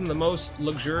wasn't the most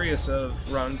luxurious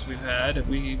of runs we've had.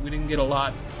 We didn't get a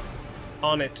lot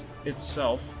on it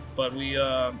itself, but we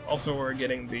also were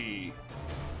getting the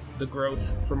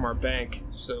growth from our bank,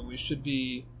 so we should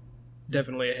be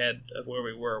definitely ahead of where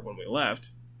we were when we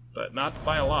left, but not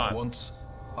by a lot. Once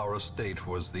our estate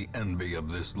was the envy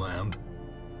of this land.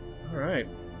 Alright,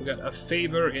 we got a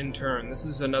favor in turn. This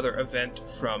is another event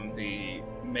from the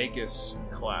Magus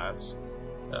class.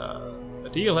 A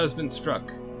deal has been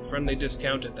struck. A friendly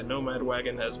discount at the Nomad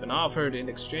Wagon has been offered in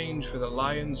exchange for the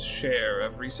lion's share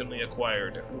of recently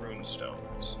acquired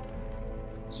runestones.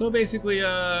 So basically,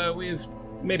 we've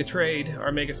made a trade.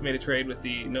 Our Magus made a trade with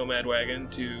the Nomad Wagon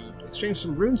to exchange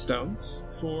some runestones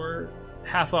for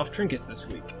half-off trinkets this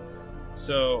week.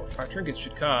 So our trinkets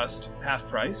should cost half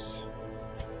price.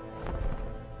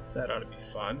 That ought to be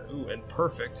fun. Ooh, and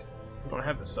perfect. We don't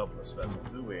have the selfless vessel,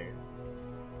 do we?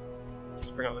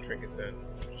 Let's bring all the trinkets in,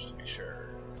 just to be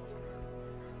sure.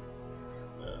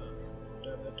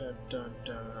 Dun, dun, dun,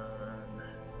 dun.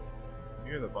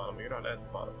 You're the bottom. You're not at the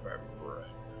bottom for right.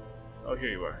 Oh, here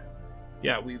you are.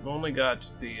 Yeah, we've only got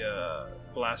the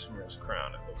Blasphemer's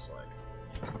Crown, it looks like.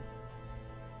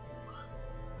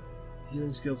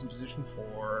 Healing skills in position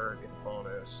 4, get a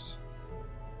bonus.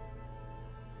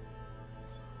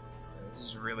 This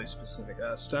is really specific.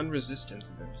 Stun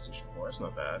resistance in position 4, that's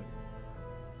not bad.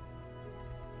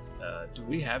 Do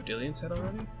we have Dillian's Head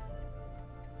already?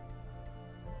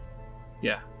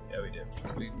 Yeah, we do.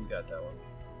 We got that one.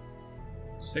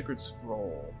 Sacred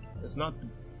Scroll. It's not the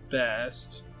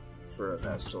best for a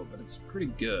Vestal, but it's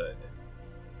pretty good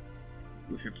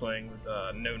if you're playing with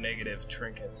no negative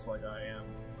trinkets like I am.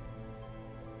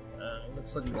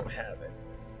 Looks like we don't have it.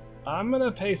 I'm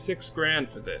gonna pay $6 grand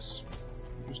for this.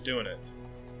 I'm just doing it.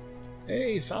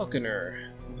 Hey,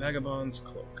 Falconer. Vagabond's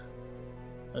Cloak.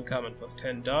 Uncommon plus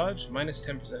 10 dodge, minus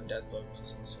 10% death blow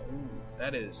resistance. Ooh,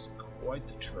 that is quite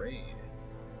the trade.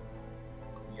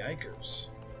 Yikers.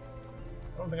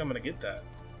 I don't think I'm gonna get that.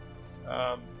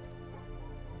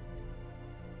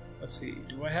 Let's see.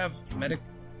 Do I have medic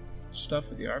stuff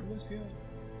with the Arbalist yet?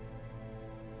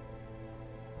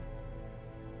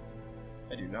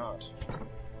 I do not.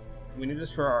 We need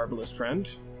this for our Arbalist friend.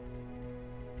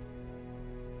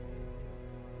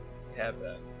 We have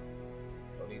that.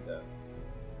 Don't need that.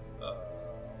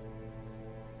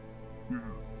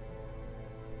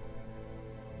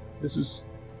 This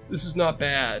is not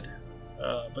bad,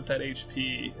 but that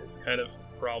HP is kind of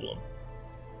a problem.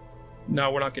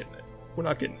 No, we're not getting it. We're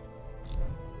not getting it.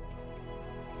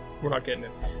 We're not getting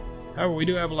it. However, we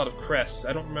do have a lot of crests.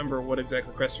 I don't remember what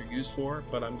exactly crests are used for,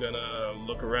 but I'm gonna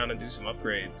look around and do some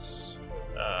upgrades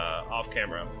off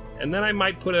camera. And then I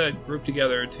might put a group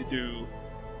together to do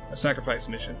a sacrifice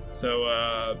mission.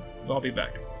 So I'll be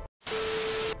back.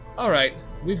 Alright,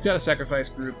 we've got a sacrifice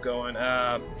group going.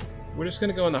 We're just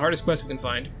gonna go on the hardest quest we can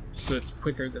find, so it's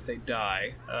quicker that they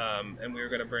die. And we're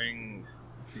gonna bring,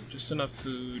 let's see, just enough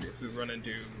food if we run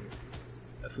into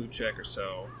a food check or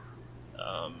so.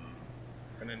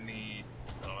 Gonna need,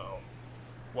 I don't know,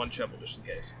 1 shovel just in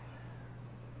case.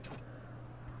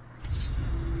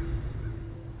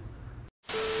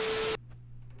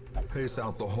 Pace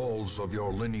out the halls of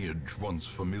your lineage once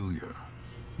familiar,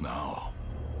 now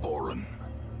foreign.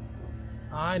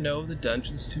 I know the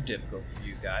dungeon's too difficult for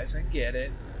you guys, I get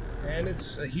it. And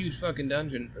it's a huge fucking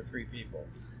dungeon for 3 people.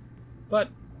 But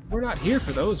we're not here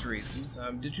for those reasons.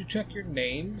 Did you check your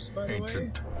names, by the way?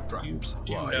 Ancient traps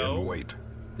Do you lie know in wait.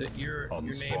 That your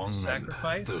name's Unsprung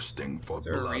Sacrifice? thirsting for Is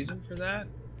there blood. a reason for that?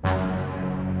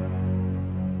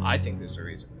 I think there's a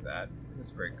reason for that.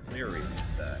 There's a very clear reason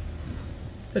for that.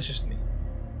 That's just me.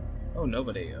 Oh,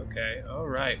 nobody. Okay.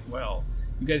 Alright, well.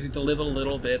 You guys get to live a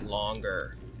little bit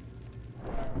longer.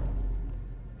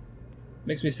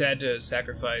 Makes me sad to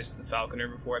sacrifice the Falconer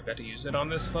before I've got to use it on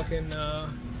this fucking,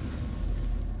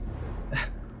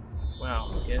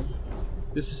 Wow, again.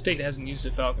 This estate hasn't used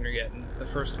a Falconer yet, and the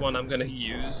first one I'm gonna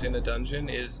use in a dungeon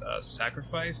is a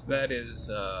sacrifice. That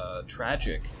is,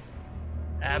 tragic.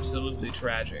 Absolutely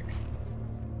tragic.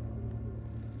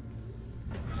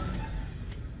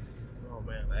 Oh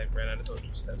man, I ran out of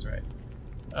torches, that's right.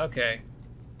 Okay.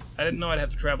 I didn't know I'd have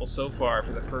to travel so far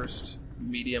for the first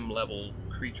medium-level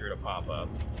creature to pop up.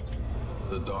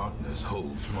 The darkness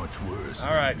holds much worse.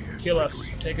 Alright, than mere kill us.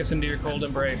 trickery. Take us into your cold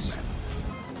embrace.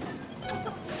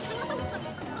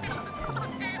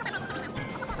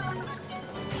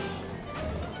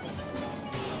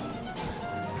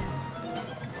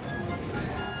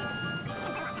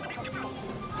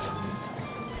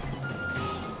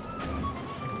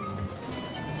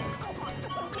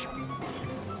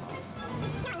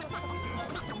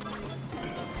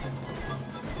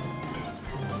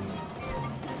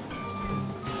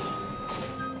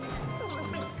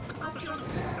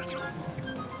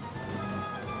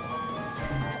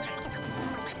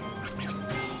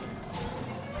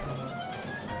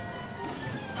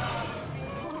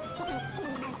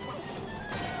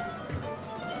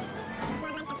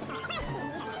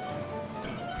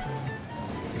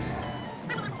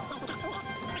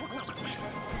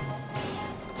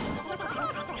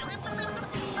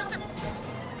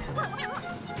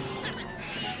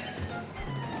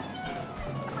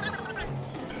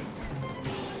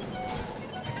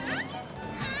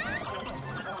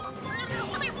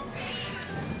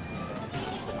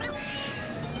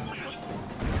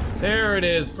 There it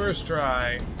is, first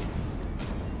try.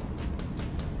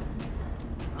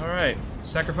 Alright,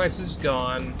 sacrifice is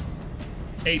gone.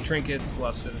 8 trinkets,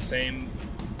 lost to the same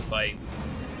fight.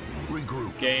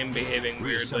 Regroup. Game behaving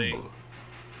weirdly. Reassemble.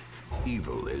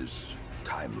 Evil is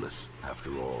timeless, after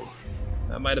all.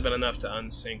 That might have been enough to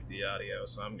unsync the audio,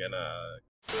 so I'm gonna...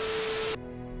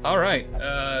 Alright,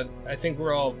 I think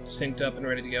we're all synced up and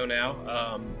ready to go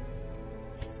now.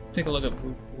 Let's take a look at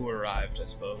who arrived, I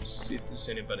suppose. See if there's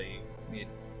anybody need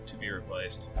to be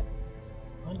replaced.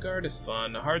 On guard is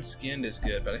fun. Hard skinned is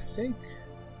good, but I think...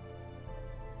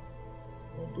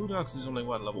 Well, Boondocks is only,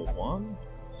 what, level 1?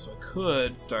 So I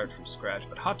could start from scratch,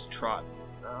 but hot to trot.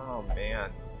 Oh, man.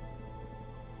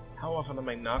 How often am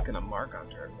I not going to mark on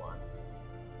turn 1?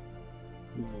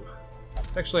 Ooh.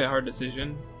 It's actually a hard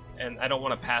decision, and I don't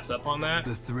want to pass up on that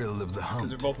The thrill of the because hunt.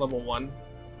 they're both level 1.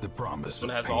 The promise. This one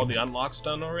of has all the payment. unlocks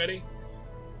done already.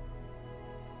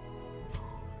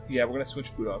 Yeah, we're gonna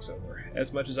switch Bulldogs over.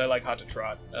 As much as I like Hot to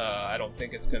Trot, I don't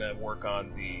think it's gonna work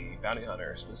on the Bounty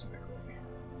Hunter specifically.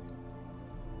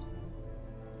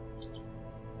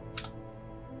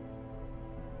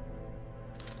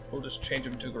 We'll just change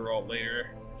him to Geralt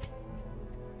later.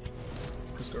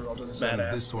 Because Geralt is Send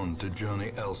badass. this one to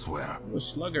journey elsewhere, The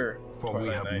Slugger. for we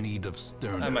Twilight have Knight. need of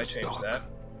sterner I might change stock. that.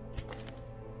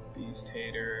 Beast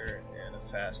Hater and a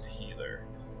fast healer.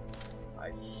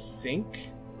 I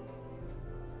think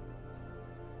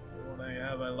the one I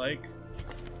have I like.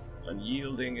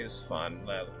 Unyielding is fun.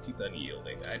 Let's keep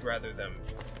unyielding. I'd rather them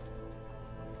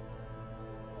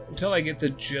until I get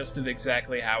the gist of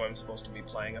exactly how I'm supposed to be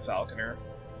playing a Falconer.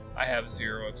 I have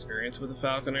 0 experience with a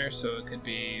Falconer, so it could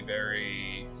be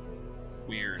very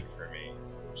weird for me.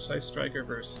 Precise Striker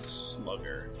versus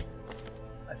Slugger.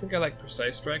 I think I like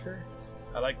Precise Striker.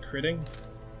 I like critting.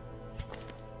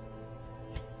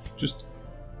 Just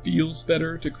feels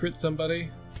better to crit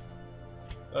somebody.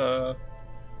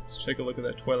 Let's take a look at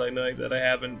that Twilight Knight that I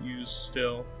haven't used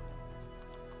still.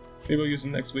 Maybe we'll use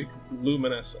him next week.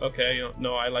 Luminous. Okay,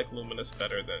 no, I like Luminous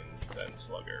better than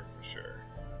Slugger, for sure.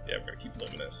 Yeah, we're gonna keep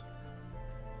Luminous.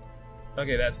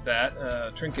 Okay, that's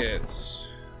that.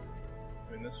 Trinkets.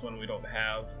 I mean, this one we don't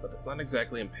have, but it's not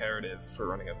exactly imperative for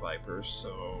running a Viper,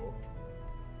 so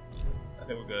I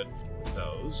think we're good with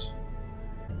those.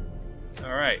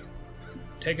 Alright.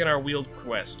 Taking our Wield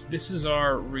quest. This is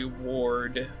our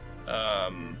reward.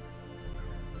 We're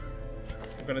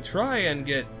gonna try and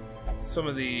get some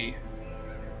of the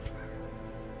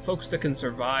folks that can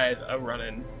survive a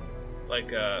run-in, like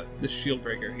this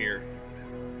Shieldbreaker here.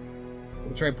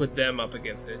 We'll try and put them up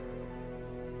against it.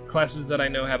 Classes that I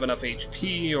know have enough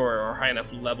HP or are high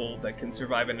enough level that can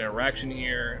survive an interaction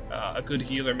here. A good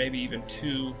healer, maybe even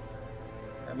 2.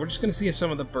 And we're just going to see if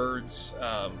some of the birds'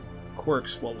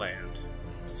 quirks will land.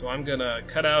 So I'm going to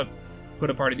cut out, put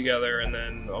a party together, and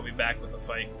then I'll be back with the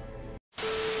fight.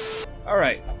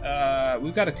 Alright,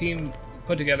 we've got a team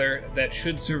put together that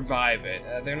should survive it.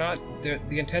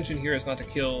 The intention here is not to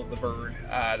kill the bird.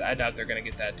 I doubt they're going to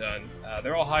get that done.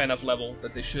 They're all high enough level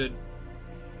that they should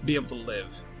be able to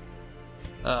live.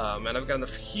 And I've got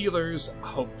enough healers,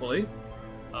 hopefully,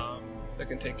 that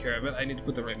can take care of it. I need to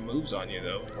put the right moves on you,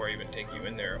 though, before I even take you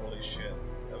in there. Holy shit.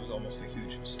 That was almost a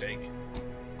huge mistake.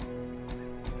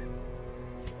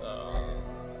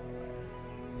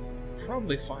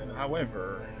 Probably fine,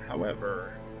 however,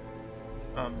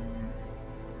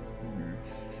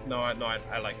 no, I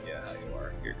like you how you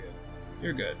are. You're good.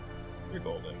 You're good. You're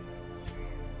golden.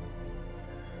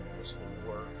 This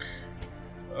will work.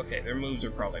 Okay, their moves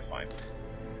are probably fine.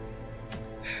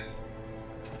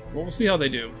 Well, we'll see how they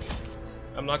do.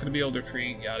 I'm not going to be able to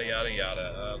retreat, yada yada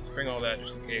yada. Let's bring all that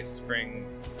just in case. Let's bring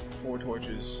 4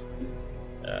 torches.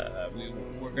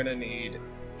 We're going to need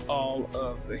all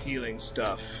of the healing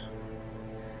stuff.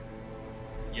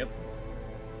 Yep.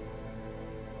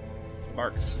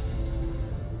 Mark.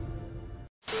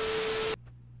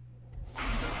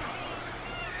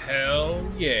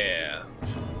 Hell yeah.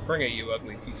 Bring it, you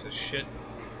ugly piece of shit.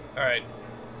 Alright.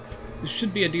 This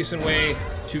should be a decent way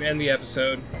to end the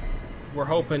episode. We're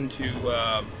hoping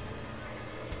to,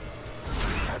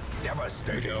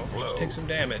 Devastating blow. just take some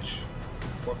damage.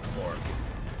 4 for 4.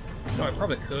 No, I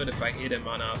probably could if I hit him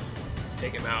enough.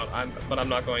 Take him out. But I'm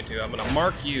not going to. I'm going to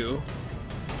mark you.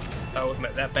 Oh, with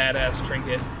that badass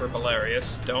trinket for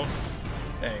Belarius. Don't.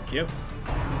 Thank you.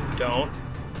 Don't.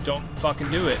 Don't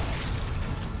fucking do it.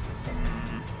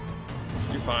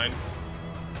 You're fine.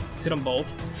 Let's hit them both.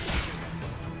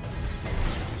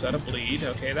 Set a bleed.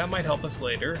 Okay, that might help us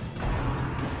later.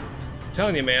 I'm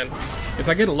telling you, man. If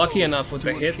I get lucky enough with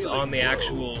the hits on the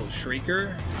actual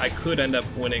Shrieker, I could end up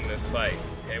winning this fight.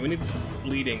 Okay, we need this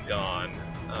bleeding gone.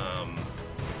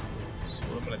 So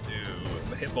what I'm gonna do, I'm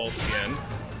gonna hit both again.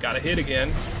 Gotta hit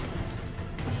again.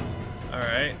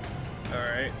 Alright.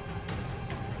 Alright.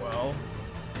 Well.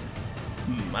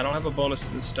 I don't have a bonus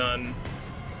to the stun.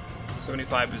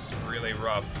 75 is really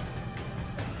rough.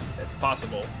 It's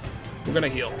possible. We're gonna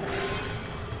heal.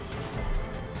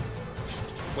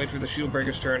 Wait for the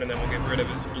Shieldbreaker's turn, and then we'll get rid of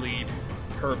his bleed.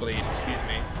 Her bleed, excuse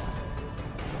me.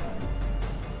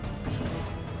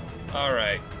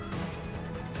 Alright.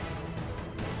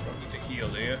 Don't need to heal,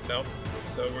 do you? Nope.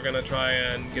 So we're gonna try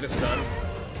and get a stun.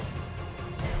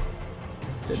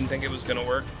 Didn't think it was gonna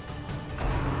work.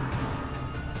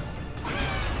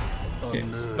 Okay.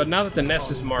 But now that the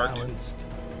nest is marked... Oh my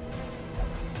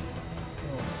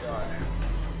god.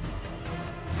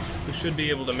 We should be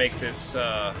able to make this,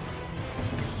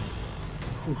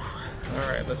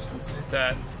 Alright, let's hit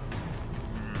that.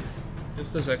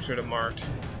 This does extra to marked.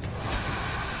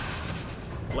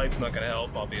 Light's not gonna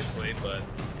help, obviously, but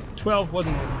 12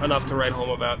 wasn't enough to write home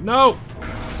about. No!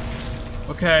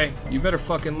 Okay, you better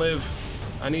fucking live.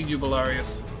 I need you,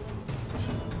 Belarius.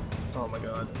 Oh my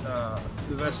god.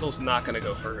 The vessel's not gonna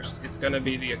go first. It's gonna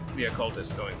be the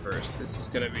occultist going first. This is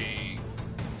gonna be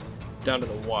down to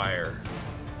the wire.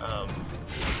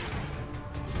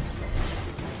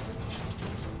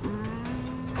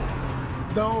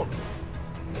 Don't.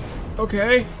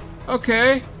 Okay.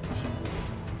 Okay.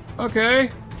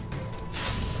 Okay.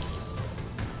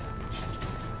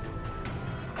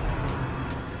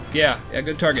 Yeah,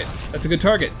 good target. That's a good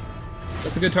target.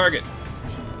 That's a good target.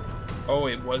 Oh,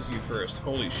 it was you first.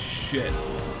 Holy shit.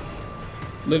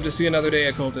 Live to see another day,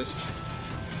 occultist.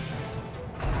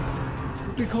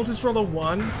 Did the occultist roll a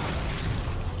 1?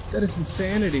 That is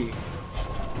insanity.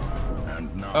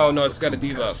 Oh no, it's got a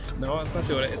debuff. No, it's not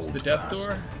doing it. It's the death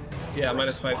door? Yeah,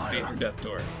 -5 speed for death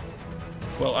door.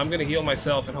 Well, I'm gonna heal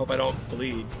myself and hope I don't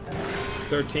bleed.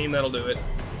 13, that'll do it.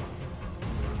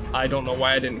 I don't know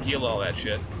why I didn't heal all that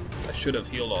shit. I should have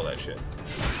healed all that shit.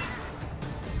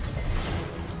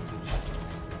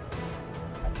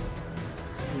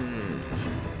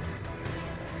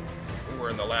 We're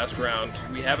in the last round.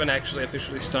 We haven't actually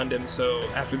officially stunned him, so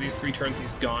after these 3 turns,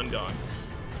 he's gone.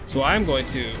 So I'm going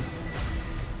to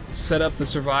set up the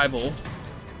survival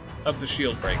of the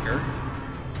shield breaker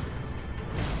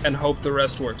and hope the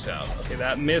rest works out. Okay,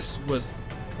 that miss was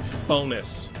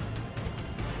bonus.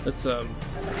 Let's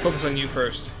focus on you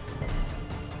first.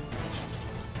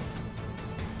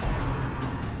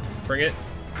 Bring it.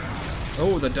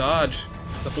 Oh, the dodge.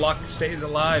 The block stays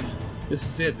alive. This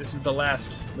is it. This is the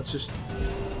last. Let's just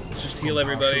heal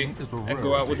everybody and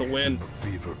go out with a win.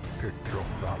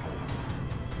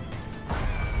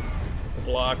 The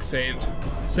block saved.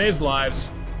 Saves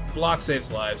lives. Block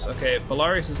saves lives. Okay,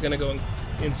 Belarius is gonna go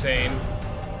insane.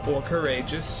 Or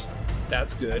courageous.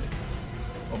 That's good.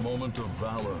 A moment of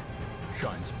valor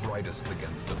shines brightest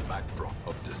against the backdrop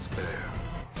of despair.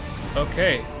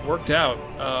 Okay, worked out.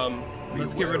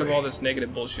 Let's get rid of all this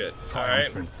negative bullshit.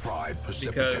 Alright?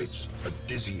 Because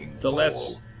the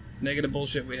less negative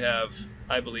bullshit we have,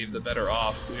 I believe the better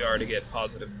off we are to get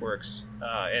positive quirks.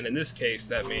 And in this case,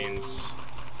 that means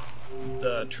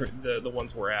the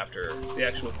ones we're after, the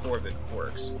actual Corvid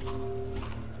quirks.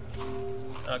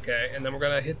 Okay, and then we're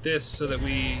gonna hit this so that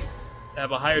we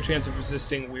have a higher chance of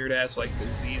resisting weird-ass, like,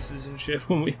 diseases and shit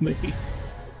when we leave.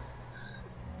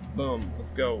 Boom,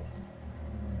 let's go.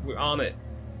 We're on it.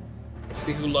 Let's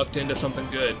see who lucked into something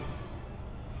good.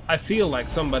 I feel like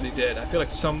somebody did. I feel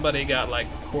like somebody got, like,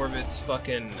 Corvid's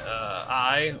fucking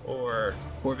eye or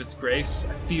Corvid's grace.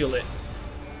 I feel it.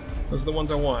 Those are the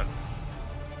ones I want.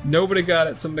 Nobody got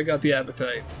it. Somebody got the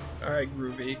appetite. All right,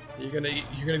 Groovy. You're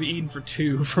gonna be eating for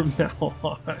 2 from now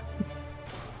on.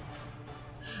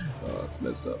 Oh, that's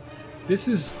messed up. This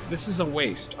is a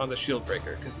waste on the shield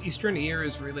breaker because Eastern Ear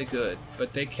is really good,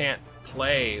 but they can't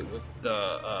play with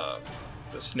the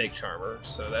snake charmer,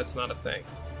 so that's not a thing.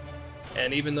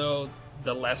 And even though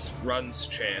the less runs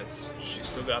chance, she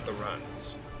still got the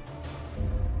runs.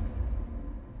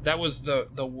 That was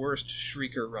the worst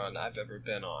Shrieker run I've ever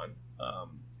been on,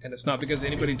 and it's not because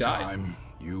anybody died.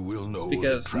 You will know it's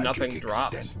because the nothing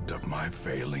dropped. extent of my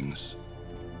failings.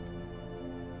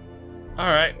 All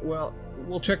right, well,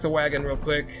 we'll check the wagon real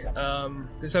quick.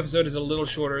 This episode is a little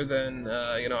shorter than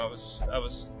I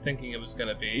was thinking it was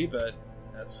gonna be, but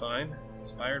that's fine.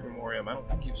 Inspired Memoriam. I don't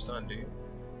think you've stunned, do you?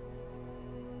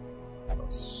 I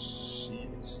don't see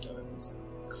any stuns.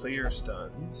 Clear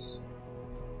stuns.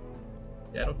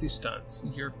 Yeah, I don't see stuns.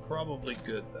 You're probably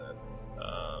good then.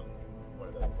 What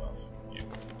are they buff? You.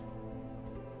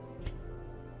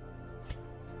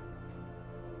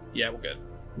 Yeah, we're good.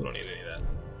 We don't need any of that.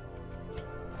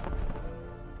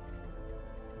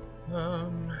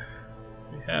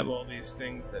 We have all these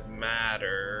things that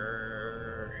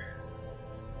matter.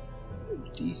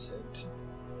 Decent.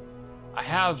 I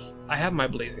have my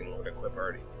Blazing Lord equip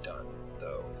already done,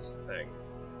 though, is the thing.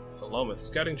 Philomath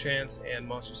Scouting Chance and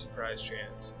Monster Surprise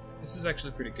Chance. This is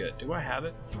actually pretty good. Do I have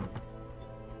it?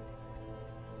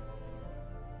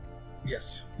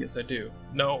 Yes. Yes, I do.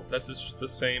 No, that's just the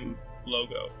same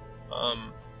logo.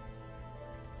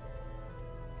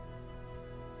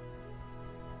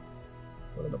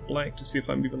 Put a blank to see if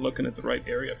I'm even looking at the right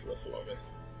area for the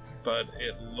Philomath. But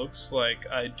it looks like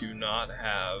I do not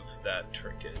have that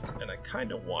trinket, and I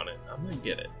kind of want it. I'm gonna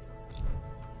get it.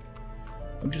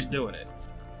 I'm just doing it.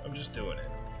 I'm just doing it.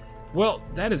 Well,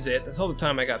 that is it. That's all the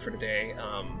time I got for today.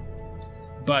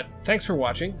 But thanks for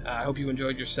watching. I hope you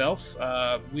enjoyed yourself.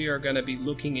 We are going to be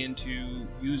looking into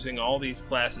using all these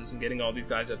classes and getting all these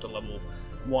guys up to level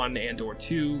 1 and or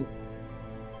 2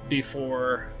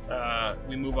 before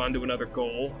we move on to another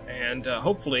goal. And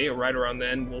hopefully, right around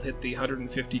then, we'll hit the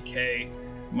 150k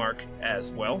mark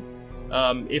as well.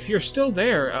 If you're still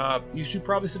there, you should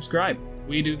probably subscribe.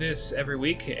 We do this every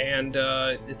week, and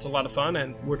it's a lot of fun,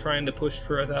 and we're trying to push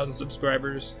for 1,000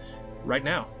 subscribers right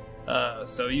now.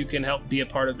 So you can help be a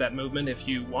part of that movement if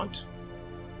you want.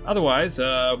 Otherwise,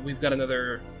 we've got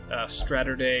another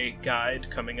Straturday guide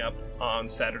coming up on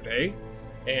Saturday,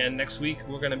 and next week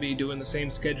we're going to be doing the same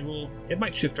schedule. It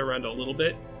might shift around a little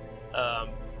bit,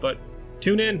 but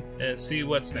tune in and see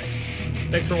what's next.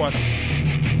 Thanks for watching.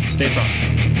 Stay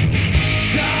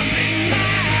frosty.